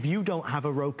 If you don't have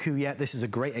a Roku yet, this is a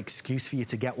great excuse for you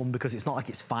to get one, because it's not like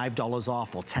it's $5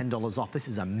 off or $10 off. This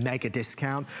is a mega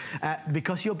discount.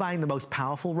 Because you're buying the most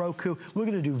powerful Roku, we're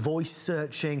gonna do voice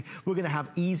searching. We're gonna have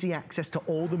easy access to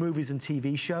all the movies and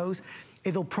TV shows.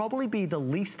 It'll probably be the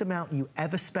least amount you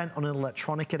ever spent on an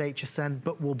electronic at HSN,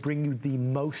 but will bring you the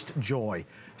most joy.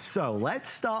 So let's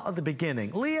start at the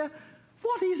beginning. Leah,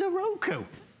 what is a Roku?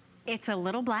 It's a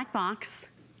little black box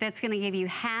that's gonna give you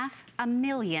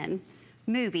 500,000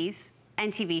 movies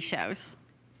and TV shows.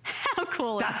 How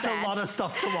cool is that? That's a lot of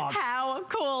stuff to watch. How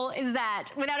cool is that?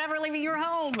 Without ever leaving your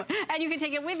home. And you can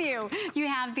take it with you. You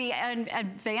have the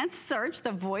advanced search,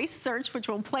 the voice search, which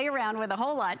we'll play around with a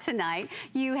whole lot tonight.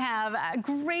 You have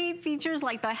great features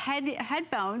like the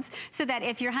headphones, so that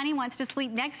if your honey wants to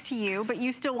sleep next to you, but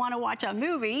you still want to watch a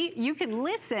movie, you can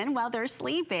listen while they're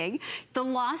sleeping. The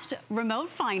lost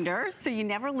remote finder, so you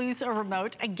never lose a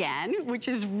remote again, which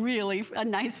is really a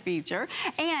nice feature.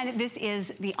 And this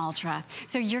is the Ultra.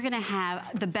 So you're gonna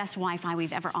have the best Wi-Fi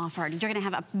we've ever offered. You're gonna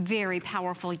have a very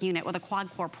powerful unit with a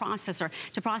quad-core processor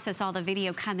to process all the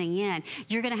video coming in.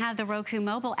 You're gonna have the Roku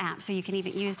mobile app, so you can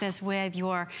even use this with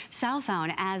your cell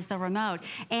phone as the remote.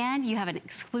 And you have an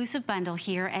exclusive bundle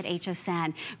here at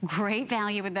HSN. Great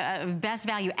value, with the best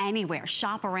value anywhere.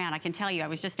 Shop around, I can tell you. I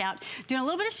was just out doing a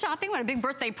little bit of shopping. We had a big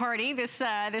birthday party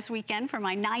this weekend for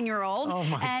my 9-year-old. Oh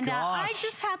my and gosh. I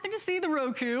just happened to see the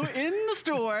Roku in the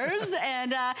stores,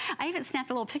 and I even snapped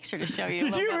a little picture to show you.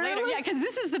 Did you really? Later. Yeah, because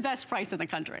this is the best price in the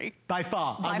country. By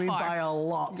far. I mean, by a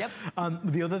lot. Yep.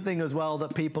 The other thing as well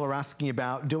that people are asking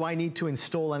about, do I need to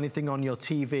install anything on your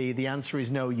TV? The answer is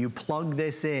no. You plug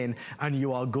this in and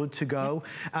you are good to go.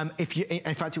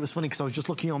 In fact, it was funny because I was just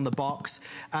looking on the box.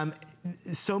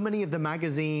 So many of the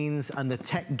magazines and the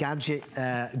tech gadget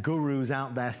gurus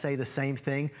out there say the same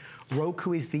thing.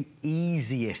 Roku is the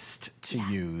easiest to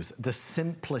use, the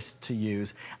simplest to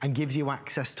use, and gives you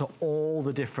access to all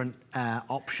the different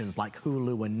options like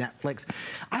Hulu and Netflix.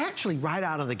 I actually, right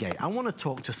out of the gate, I want to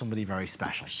talk to somebody very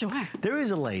special. Sure. There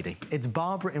is a lady, it's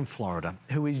Barbara in Florida,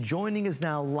 who is joining us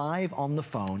now live on the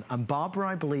phone. And Barbara,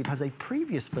 I believe, has a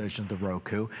previous version of the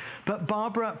Roku. But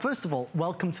Barbara, first of all,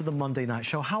 welcome to the Monday Night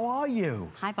Show. How are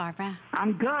you? Hi, Barbara.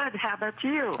 I'm good. How about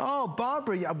you? Oh,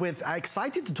 Barbara, we're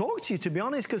excited to talk to you, to be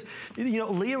honest, because, you know,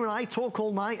 Leah and I talk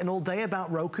all night and all day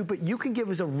about Roku, but you can give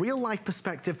us a real-life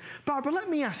perspective. Barbara, let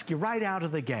me ask you right out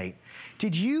of the gate,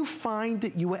 did you find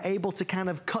that you were able to kind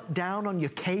of cut down on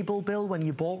your cable bill when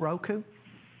you bought Roku?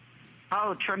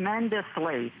 Oh,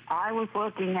 tremendously. I was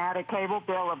looking at a cable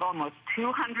bill of almost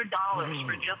 $200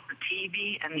 for just the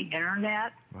TV and the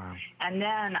internet. Wow. And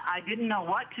then I didn't know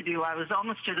what to do. I was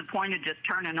almost to the point of just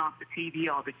turning off the TV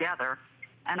altogether.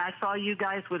 And I saw you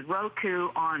guys with Roku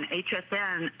on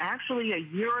HSN actually a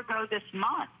year ago this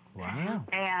month. Wow.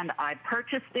 And I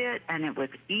purchased it, and it was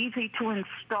easy to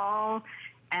install,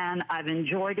 and I've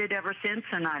enjoyed it ever since,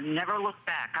 and I've never looked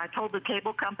back. I told the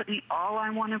cable company all I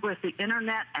wanted was the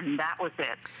internet, and that was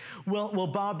it. Well,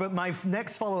 Barbara, my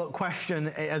next follow-up question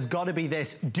has got to be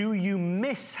this. Do you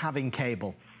miss having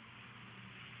cable?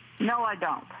 No, I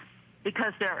don't,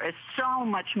 because there is so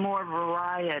much more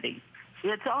variety.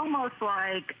 It's almost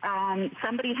like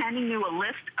somebody handing you a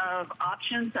list of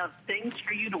options of things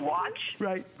for you to watch,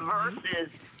 right, versus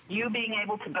you being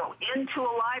able to go into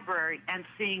a library and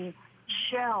seeing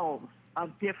shelves of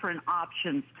different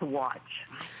options to watch.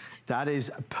 That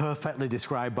is perfectly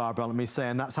described, Barbara, let me say,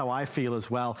 and that's how I feel as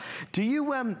well. Do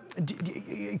you,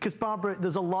 because Barbara,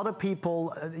 there's a lot of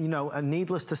people, you know,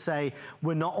 needless to say,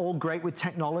 we're not all great with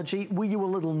technology. Were you a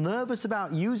little nervous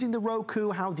about using the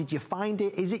Roku? How did you find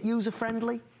it? Is it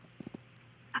user-friendly?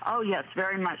 Oh, yes,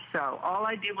 very much so. All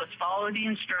I did was follow the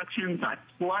instructions. I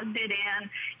plugged it in.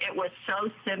 It was so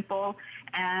simple,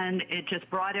 and it just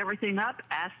brought everything up,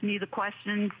 asked me the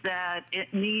questions that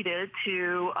it needed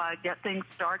to get things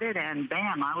started, and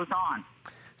bam, I was on.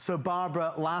 So,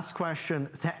 Barbara, last question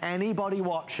to anybody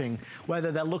watching,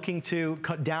 whether they're looking to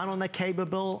cut down on their cable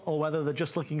bill or whether they're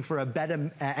just looking for a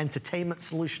better entertainment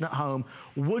solution at home,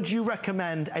 would you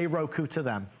recommend a Roku to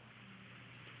them?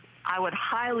 I would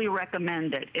highly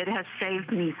recommend it. It has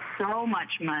saved me so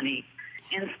much money.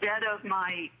 Instead of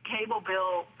my cable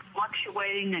bill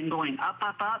fluctuating and going up,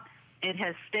 up, up, it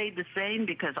has stayed the same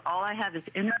because all I have is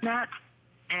internet,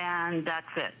 and that's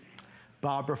it.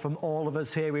 Barbara, from all of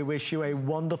us here, we wish you a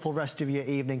wonderful rest of your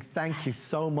evening. Thank you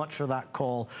so much for that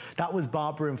call. That was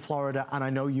Barbara in Florida, and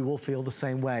I know you will feel the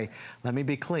same way. Let me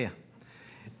be clear.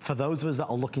 For those of us that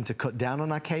are looking to cut down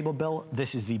on our cable bill,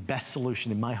 this is the best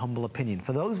solution in my humble opinion.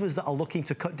 For those of us that are looking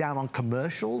to cut down on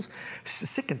commercials,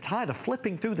 sick and tired of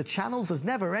flipping through the channels, there's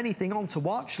never anything on to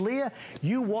watch. Leah,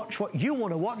 you watch what you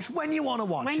want to watch when you want to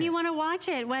watch it. When you want to watch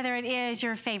it, whether it is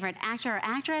your favorite actor or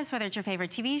actress, whether it's your favorite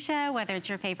TV show, whether it's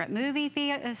your favorite movie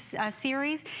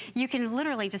series, you can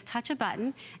literally just touch a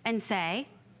button and say,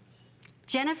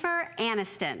 Jennifer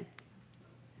Aniston.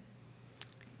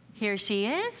 Here she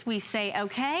is. We say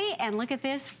okay, and look at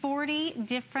this, 40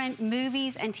 different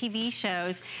movies and TV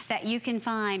shows that you can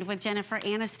find with Jennifer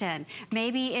Aniston.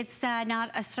 Maybe it's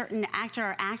not a certain actor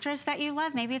or actress that you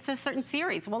love. Maybe it's a certain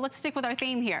series. Well, let's stick with our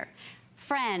theme here.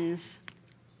 Friends.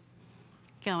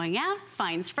 Going out,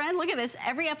 finds friend. Look at this,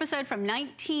 every episode from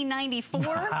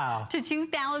 1994 to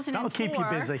 2004. That'll keep you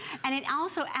busy. And it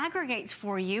also aggregates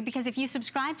for you because if you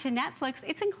subscribe to Netflix,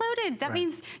 it's included. That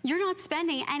means you're not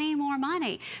spending any more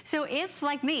money. So if,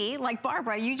 like me, like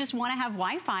Barbara, you just want to have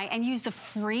Wi-Fi and use the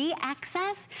free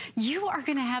access, you are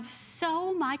going to have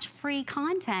so much free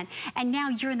content. And now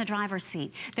you're in the driver's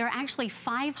seat. There are actually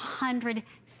 500,000,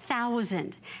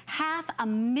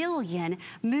 500,000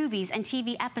 movies and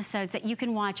TV episodes that you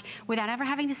can watch without ever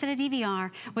having to set a DVR,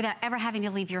 without ever having to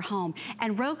leave your home.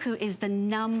 And Roku is the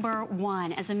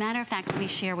 #1. As a matter of fact, let me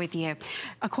share with you.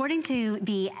 According to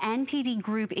the NPD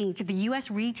Group Inc., the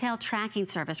U.S. Retail Tracking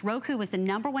Service, Roku was the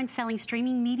 #1 selling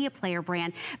streaming media player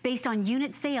brand based on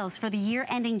unit sales for the year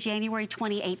ending January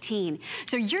 2018.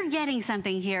 So you're getting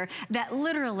something here that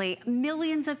literally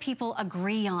millions of people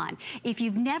agree on. If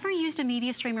you've never used a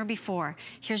media streamer before,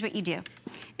 here's what you do.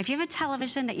 If you have a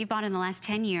television that you bought in the last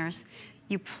 10 years,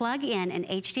 you plug in an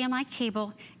HDMI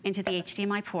cable into the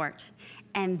HDMI port,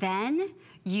 and then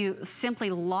you simply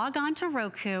log on to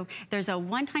Roku. There's a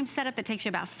one-time setup that takes you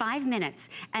about 5 minutes,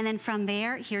 and then from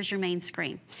there, here's your main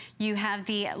screen. You have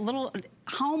the little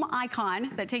home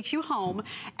icon that takes you home,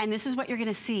 and this is what you're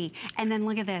gonna see. And then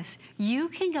look at this. You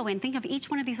can go in, think of each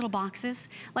one of these little boxes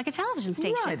like a television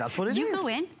station. Right, that's what it is. You go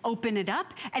in, open it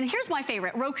up, and here's my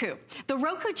favorite, Roku. The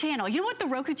Roku channel. You know what the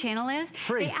Roku channel is?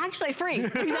 Free. They actually, free,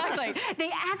 exactly. They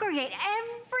aggregate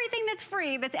everything that's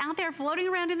free, that's out there floating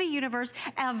around in the universe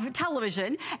of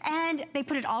television, and they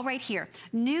put it all right here.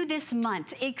 New this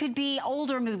month. It could be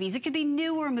older movies, it could be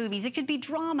newer movies, it could be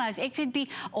dramas, it could be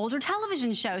older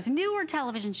television shows, newer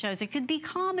television shows, it could be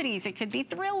comedies, it could be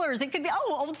thrillers, it could be,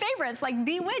 old favorites like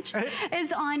Bewitched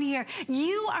is on here.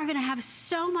 You are gonna have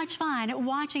so much fun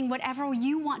watching whatever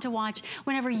you want to watch,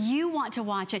 whenever you want to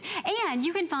watch it. And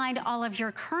you can find all of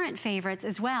your current favorites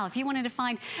as well. If you wanted to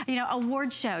find,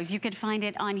 award shows, you could find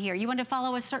it on here. You want to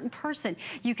follow a certain person,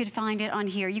 you could find it on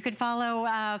here. You could follow,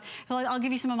 I'll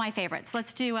give you some of my favorites.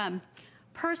 Let's do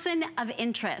Person of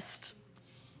Interest.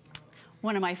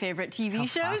 One of my favorite TV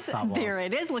shows. There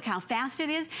it is. Look how fast it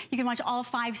is. You can watch all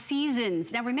 5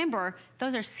 seasons. Now remember,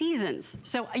 those are seasons.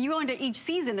 So you go into each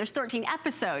season, there's 13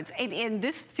 episodes in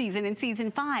this season, in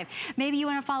season 5. Maybe you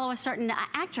want to follow a certain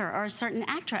actor or a certain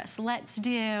actress. Let's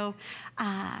do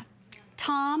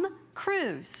Tom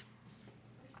Cruise.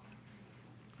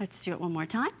 Let's do it one more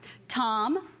time.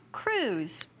 Tom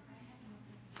Cruise.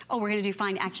 Oh, we're going to do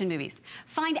Find Action Movies.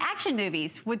 Find Action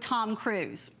Movies with Tom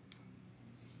Cruise.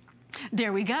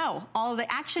 There we go. All the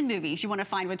action movies you want to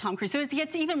find with Tom Cruise. So it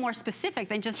gets even more specific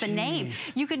than just the name.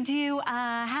 You could do,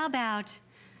 how about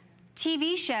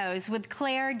TV shows with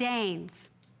Claire Danes?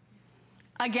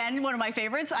 Again, one of my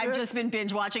favorites. I've just been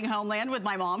binge watching Homeland with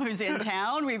my mom who's in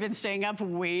town. We've been staying up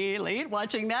way late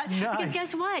watching that. Nice. Because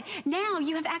guess what? Now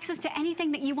you have access to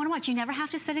anything that you want to watch. You never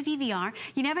have to set a DVR.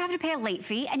 You never have to pay a late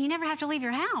fee, and you never have to leave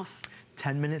your house.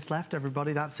 10 minutes left,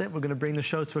 everybody. That's it. We're going to bring the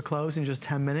show to a close in just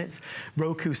 10 minutes.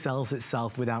 Roku sells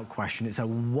itself without question. It's a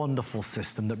wonderful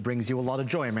system that brings you a lot of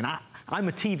joy. I mean, I'm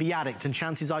a TV addict, and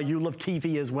chances are you love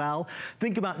TV as well.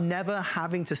 Think about never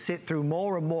having to sit through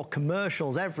more and more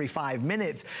commercials every 5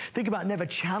 minutes. Think about never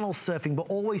channel surfing, but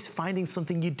always finding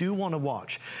something you do want to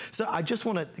watch. So I just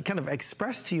want to kind of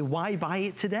express to you why buy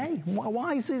it today.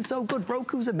 Why is it so good?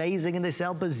 Roku's amazing, and they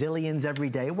sell bazillions every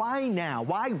day. Why now?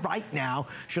 Why right now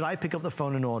should I pick up the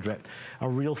phone and order it? A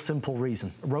real simple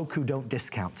reason. Roku don't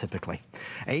discount typically.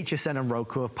 HSN and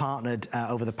Roku have partnered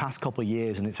over the past couple of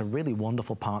years, and it's a really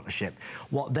wonderful partnership.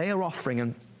 What they are offering,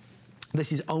 and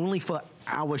this is only for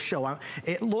our show,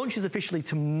 it launches officially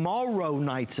tomorrow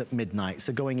night at midnight,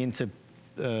 so going into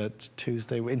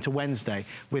Wednesday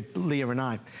with Leah and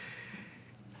I.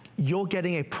 you're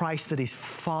getting a price that is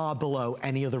far below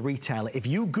any other retailer. If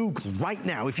you Google right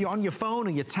now, if you're on your phone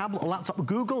or your tablet or laptop,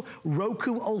 Google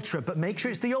Roku Ultra, but make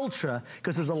sure it's the Ultra,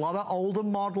 because there's a lot of older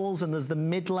models and there's the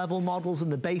mid-level models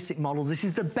and the basic models. This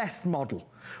is the best model.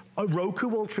 A Roku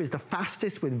Ultra is the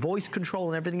fastest with voice control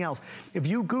and everything else. If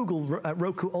you Google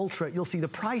Roku Ultra, you'll see the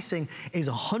pricing is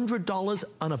 $100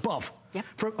 and above. Yep.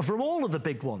 From all of the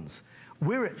big ones.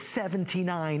 We're at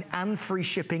 $79 and free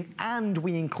shipping, and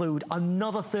we include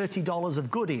another $30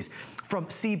 of goodies from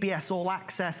CBS All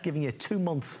Access, giving you 2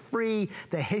 months free,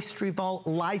 the History Vault,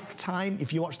 Lifetime,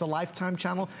 if you watch the Lifetime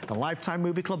channel, the Lifetime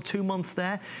Movie Club, 2 months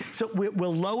there. So we're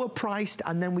lower priced,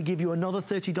 and then we give you another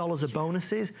 $30 of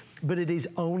bonuses, but it is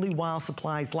only while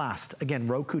supplies last. Again,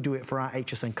 Roku do it for our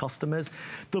HSN customers.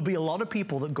 There'll be a lot of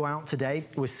people that go out today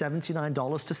with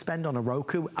 $79 to spend on a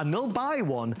Roku, and they'll buy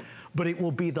one, but it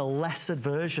will be the lesser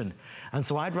version. And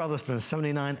so I'd rather spend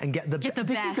 $79 and get the best.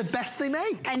 This is the best they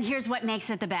make. And here's what makes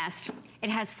it the best. It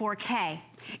has 4K.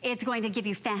 It's going to give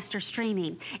you faster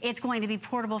streaming. It's going to be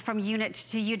portable from unit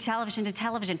to television to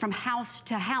television, from house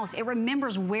to house. It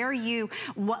remembers where you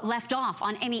left off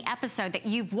on any episode that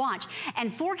you've watched.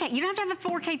 And 4K, you don't have to have a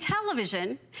 4K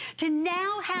television to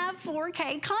now have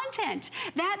 4K content.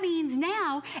 That means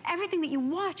now everything that you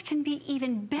watch can be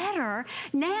even better.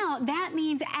 Now that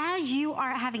means as you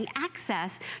are having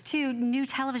access to new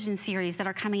television series that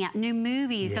are coming out, new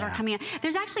movies that are coming out,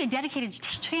 there's actually a dedicated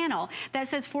channel that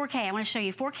says 4K. I want to show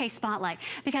you 4K Spotlight,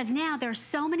 because now there's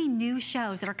so many new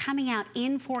shows that are coming out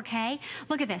in 4K.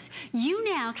 Look at this. You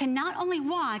now can not only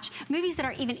watch movies that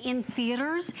are even in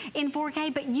theaters in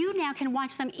 4K, but you now can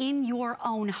watch them in your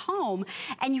own home,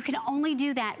 and you can only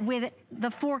do that with the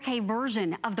 4K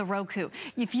version of the Roku.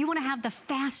 If you want to have the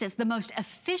fastest, the most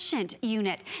efficient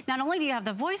unit, not only do you have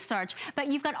the voice search, but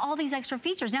you've got all these extra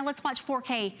features. Now let's watch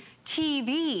 4K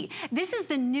TV. This is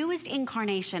the newest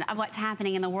incarnation of what's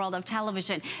happening in the world of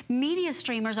television. Media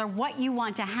streamers are what you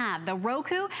want to have. The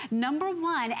Roku,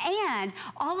 #1, and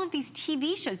all of these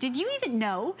TV shows. Did you even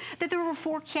know that there were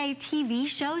 4K TV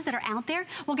shows that are out there?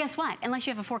 Well, guess what? Unless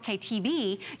you have a 4K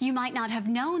TV, you might not have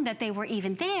known that they were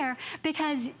even there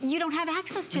because you don't have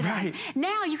access to them. Right.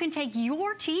 Now you can take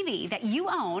your TV that you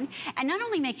own and not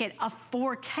only make it a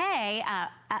 4K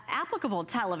applicable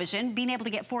television, being able to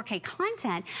get 4K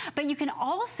content, but you can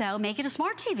also make it a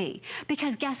smart TV.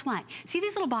 Because guess what? See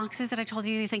these little boxes that I told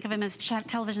you, think of them as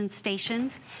television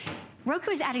stations?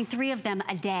 Roku is adding 3 of them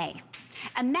a day.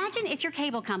 Imagine if your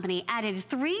cable company added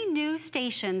 3 new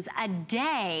stations a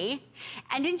day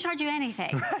and didn't charge you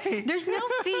anything. Right. There's no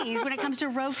fees when it comes to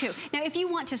Roku. Now, if you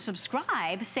want to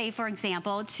subscribe, say, for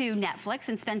example, to Netflix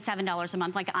and spend $7 a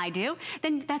month like I do,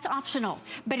 then that's optional.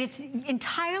 But it's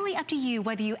entirely up to you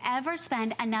whether you ever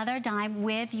spend another dime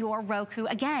with your Roku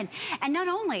again. And not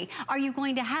only are you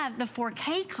going to have the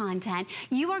 4K content,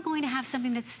 you are going to have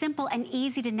something that's simple and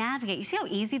easy to navigate. You see how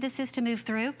easy this is to move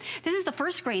through? This is the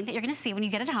first screen that you're going to see when you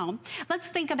get it home. Let's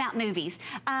think about movies.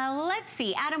 Let's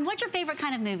see, Adam, what's your favorite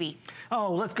kind of movie?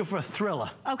 Oh, let's go for a thriller.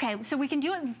 Okay, so we can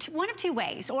do it one of 2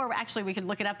 ways, or actually we could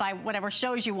look it up by whatever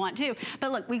shows you want to.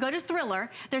 But look, we go to thriller.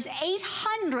 There's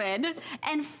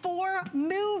 804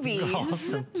 movies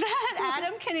that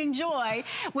Adam can enjoy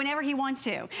whenever he wants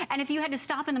to. And if you had to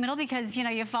stop in the middle because, you know,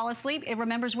 you fall asleep, it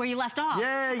remembers where you left off.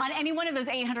 Yay. On any one of those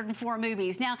 804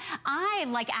 movies. Now, I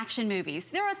like action movies.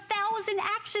 There are 1,000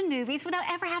 action movies without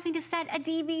ever having to set a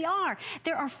DVR.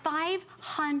 There are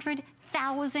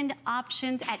 500,000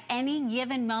 options at any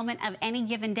given moment of any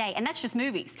given day. And that's just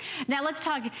movies. Now let's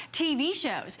talk TV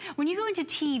shows. When you go into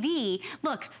TV,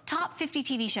 look, top 50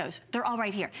 TV shows, they're all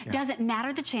right here. Yeah. Doesn't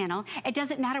matter the channel. It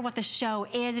doesn't matter what the show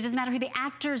is. It doesn't matter who the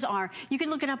actors are. You can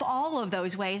look it up all of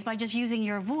those ways by just using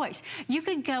your voice. You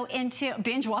could go into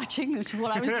binge watching, which is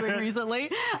what I was doing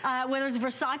recently, whether it's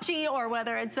Versace or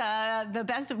whether it's the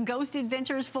best of Ghost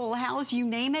Adventures, Full House, you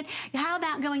name it. How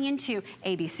about going into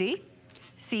ABC,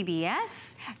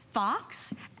 CBS,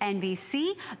 Fox,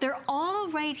 NBC, they're all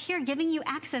right here giving you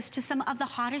access to some of the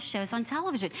hottest shows on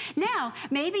television. Now,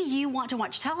 maybe you want to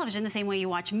watch television the same way you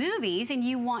watch movies, and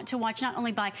you want to watch not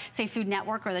only by, say, Food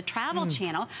Network or the Travel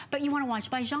Channel, but you want to watch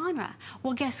by genre.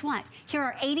 Well, guess what? Here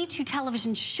are 82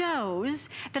 television shows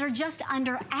that are just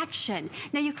under action.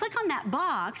 Now, you click on that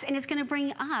box, and it's going to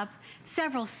bring up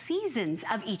several seasons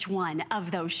of each one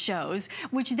of those shows,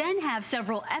 which then have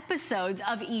several episodes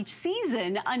of each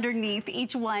season underneath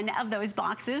each one of those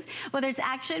boxes devices, whether it's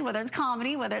action, whether it's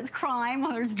comedy, whether it's crime,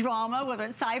 whether it's drama, whether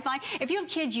it's sci-fi. If you have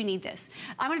kids, you need this.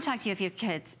 I want to talk to you if you have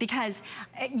kids, because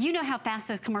you know how fast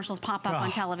those commercials pop up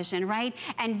on television, right?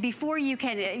 And before you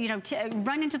can,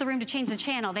 run into the room to change the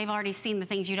channel, they've already seen the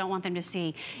things you don't want them to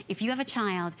see. If you have a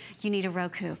child, you need a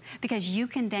Roku, because you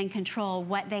can then control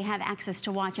what they have access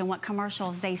to watch and what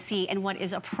commercials they see and what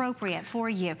is appropriate for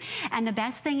you. And the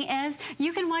best thing is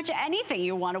you can watch anything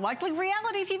you want to watch, like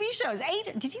reality TV shows.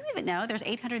 Did you even know there's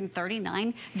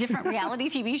 839 different reality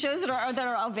TV shows that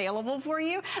are available for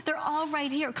you? They're all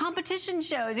right here. Competition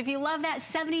shows, if you love that,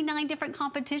 79 different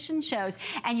competition shows,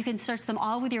 and you can search them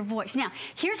all with your voice. Now,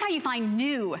 here's how you find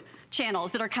new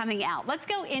channels that are coming out. Let's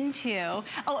go into,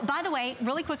 oh, by the way,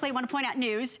 really quickly, I want to point out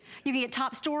news. You can get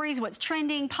top stories, what's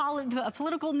trending,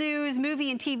 political news,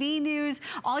 movie and TV news.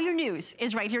 All your news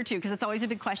is right here too, because it's always a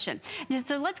big question. Now,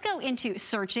 so let's go into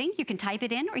searching. You can type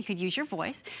it in, or you could use your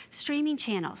voice. Streaming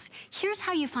channels. Here's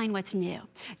how you find what's new.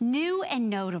 New and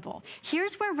notable.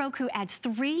 Here's where Roku adds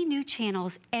 3 new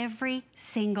channels every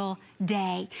single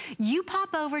day. You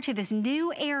pop over to this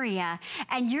new area,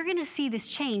 and you're gonna see this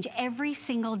change every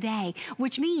single day,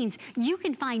 which means you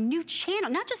can find new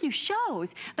channels, not just new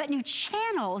shows, but new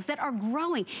channels that are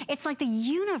growing. It's like the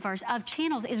universe of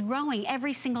channels is growing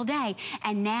every single day,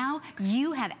 and now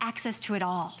you have access to it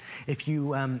all. If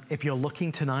you're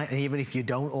looking tonight, and even if you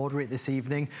don't order it this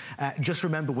evening, just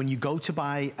remember, when you go to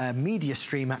buy a media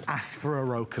streamer, ask for a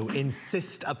Roku.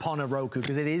 Insist upon a Roku,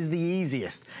 because it is the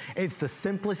easiest. It's the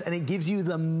simplest, and it gives you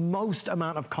the most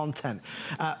amount of content.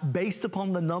 Based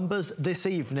upon the numbers this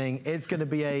evening, it's going to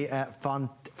be a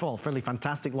fairly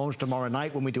fantastic launch tomorrow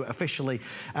night when we do it officially.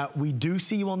 We do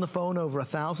see you on the phone. Over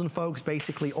 1,000 folks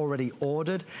basically already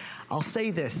ordered. I'll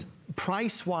say this,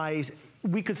 price-wise,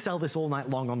 we could sell this all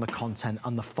night long on the content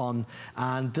and the fun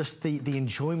and just the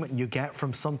enjoyment you get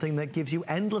from something that gives you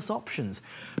endless options.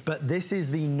 But this is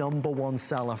the #1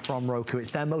 seller from Roku. It's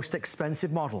their most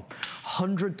expensive model,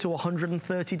 $100 to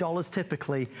 $130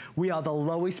 typically. We are the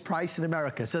lowest price in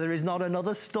America, so there is not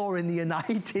another store in the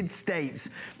United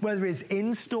States, whether it's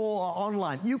in-store or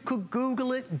online. You could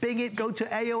Google it, Bing it, go to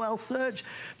AOL search.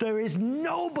 There is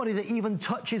nobody that even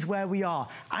touches where we are.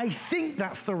 I think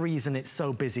that's the reason it's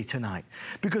so busy tonight.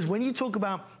 Because when you talk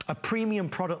about a premium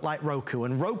product like Roku,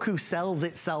 and Roku sells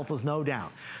itself, there's no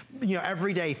doubt.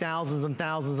 Every day, thousands and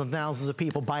thousands and thousands of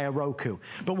people buy a Roku.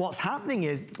 But what's happening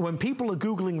is, when people are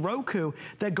Googling Roku,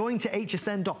 they're going to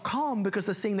hsn.com because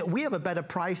they're seeing that we have a better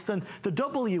price than the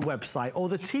W website, or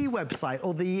the T website,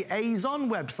 or the Azon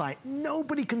website.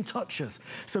 Nobody can touch us.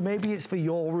 So maybe it's for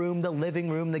your room, the living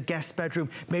room, the guest bedroom.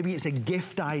 Maybe it's a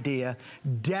gift idea.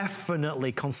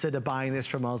 Definitely consider buying this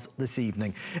from us this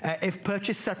evening. If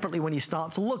purchased separately, when you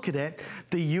start to look at it,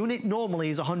 the unit normally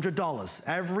is $100.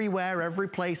 Everywhere, every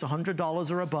place,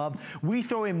 $100 or above. We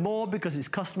throw in more because it's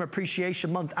Customer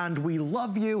Appreciation Month and we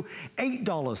love you.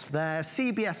 $8 for their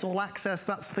CBS All Access.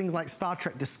 That's things like Star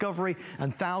Trek Discovery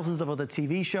and thousands of other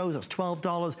TV shows. That's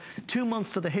 $12. 2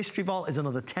 months to the History Vault is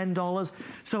another $10.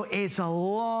 So it's a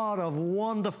lot of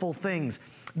wonderful things.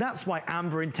 That's why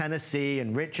Amber in Tennessee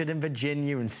and Richard in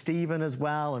Virginia and Stephen as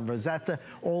well and Rosetta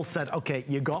all said, okay,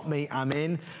 you got me, I'm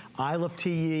in. I love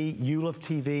TV, you love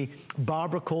TV.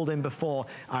 Barbara called in before.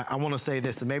 I want to say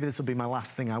this, and maybe this will be my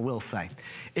last thing I will say.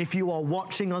 If you are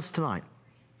watching us tonight,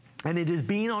 and it has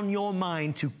been on your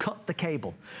mind to cut the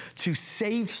cable, to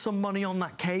save some money on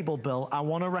that cable bill, I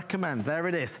want to recommend, there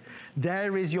it is.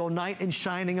 There is your knight in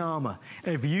shining armor.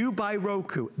 If you buy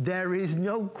Roku, there is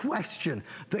no question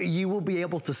that you will be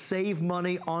able to save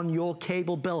money on your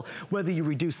cable bill, whether you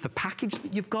reduce the package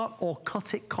that you've got or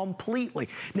cut it completely.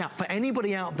 Now, for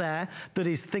anybody out there that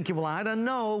is thinking, well, I don't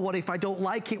know, what if I don't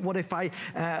like it? What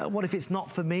if it's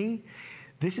not for me?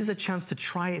 This is a chance to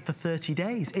try it for 30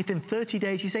 days. If in 30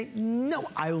 days you say, no,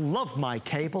 I love my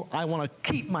cable, I want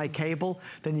to keep my cable,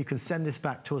 then you can send this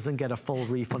back to us and get a full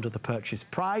refund of the purchase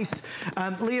price.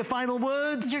 Leah, final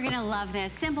words? You're gonna love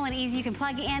this. Simple and easy. You can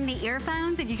plug in the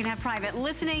earphones and you can have private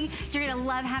listening. You're gonna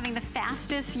love having the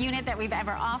fastest unit that we've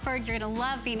ever offered. You're gonna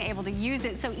love being able to use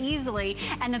it so easily.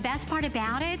 And the best part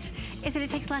about it is that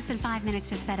it takes less than 5 minutes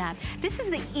to set up. This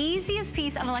is the easiest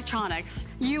piece of electronics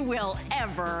you will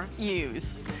ever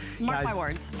use. Mark my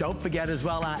words. Don't forget as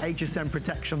well, our HSN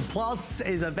Protection Plus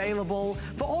is available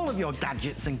for all of your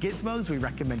gadgets and gizmos. We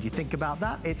recommend you think about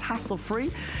that. It's hassle-free.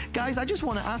 Guys, I just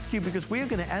want to ask you, because we're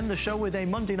going to end the show with a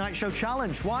Monday Night Show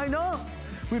challenge. Why not?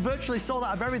 We virtually sold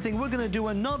out of everything. We're going to do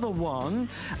another one.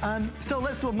 So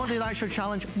let's do a Monday Night Show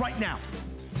challenge right now.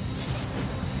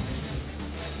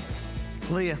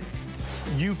 Leah,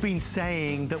 You've been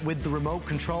saying that with the remote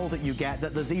control that you get,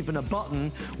 that there's even a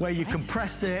button where you can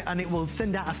press it and it will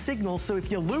send out a signal, so if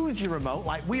you lose your remote,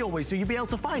 like we always do, you'll be able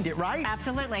to find it, right?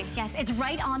 Absolutely, yes. It's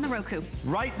right on the Roku.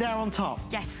 Right there on top?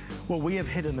 Yes. Well, we have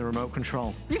hidden the remote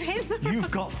control. You've hidden the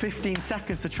You've got 15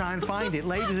 seconds to try and find it.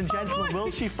 Ladies and gentlemen,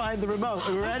 will she find the remote?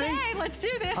 Are we ready? Okay, let's do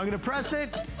this. I'm gonna press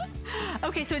it.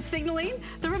 Okay, so it's signaling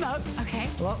the remote. Okay.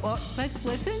 What? Let's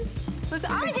listen. Listen.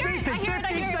 Oh, I hear it. I hear it.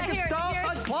 I hear it. 15 seconds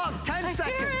start. Clock. 10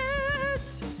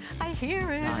 seconds. I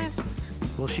hear it. 9.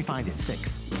 Will she find it?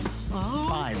 6.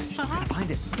 5. She's not gonna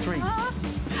find it. 3.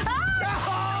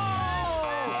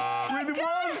 With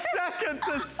 1 second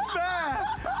to spare.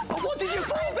 Oh, what, did you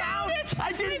fall down?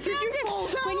 I didn't. Did you fall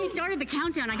down? When you started the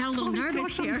countdown, I got a little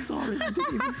nervous here. I'm sorry. I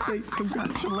didn't even say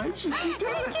congratulations. You did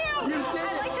it. Thank you. You did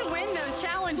I like to win those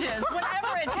challenges,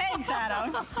 whatever it takes,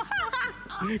 Adam.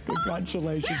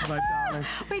 Congratulations, my darling.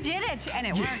 We did it, and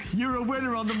it works. You're a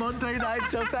winner on the Monday Night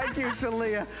Show. Thank you to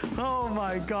Leah. Oh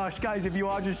my gosh, guys, if you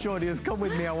are just joining us, come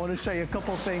with me. I want to show you a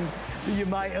couple things that you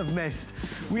might have missed.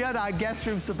 We had our guest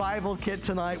room survival kit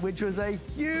tonight, which was a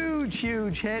huge,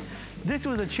 huge hit. This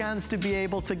was a chance to be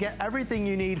able to get everything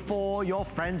you need for your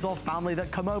friends or family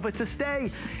that come over to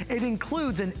stay. It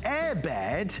includes an air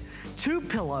bed, 2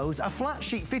 pillows, a flat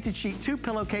sheet, fitted sheet, 2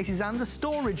 pillowcases, and a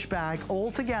storage bag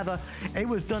all together. It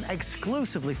was done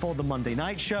exclusively for the Monday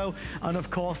Night Show. And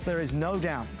of course, there is no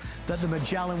doubt that the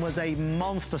Magellan was a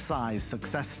monster-sized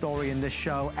success story in this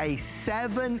show. A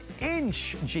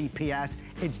 7-inch GPS.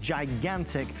 It's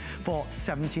gigantic for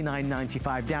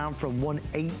 $79.95, down from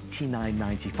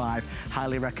 $189.95.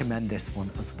 Highly recommend this one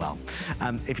as well.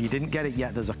 If you didn't get it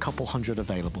yet, there's a couple hundred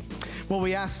available. Well,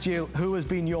 we asked you who has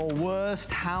been your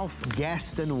worst house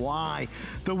guest and why.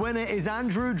 The winner is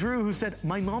Andrew Drew, who said,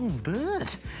 my mom's bird.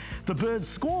 The bird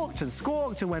squawked and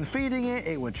squawked, and when feeding it,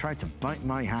 it would try to bite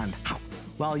my hand.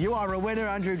 Well, you are a winner,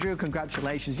 Andrew Drew.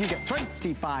 Congratulations. You get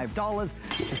 $25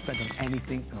 to spend on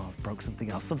anything. Oh, I broke something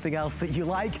else that you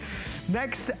like.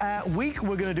 Next week,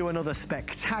 we're going to do another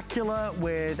spectacular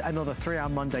with another 3-hour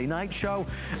Monday Night Show.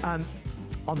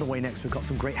 On the way next, we've got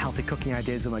some great healthy cooking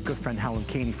ideas with my good friend Helen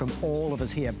Keeney from all of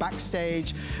us here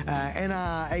backstage in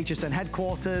our HSN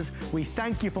headquarters. We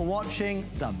thank you for watching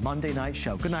the Monday Night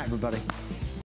Show. Good night, everybody.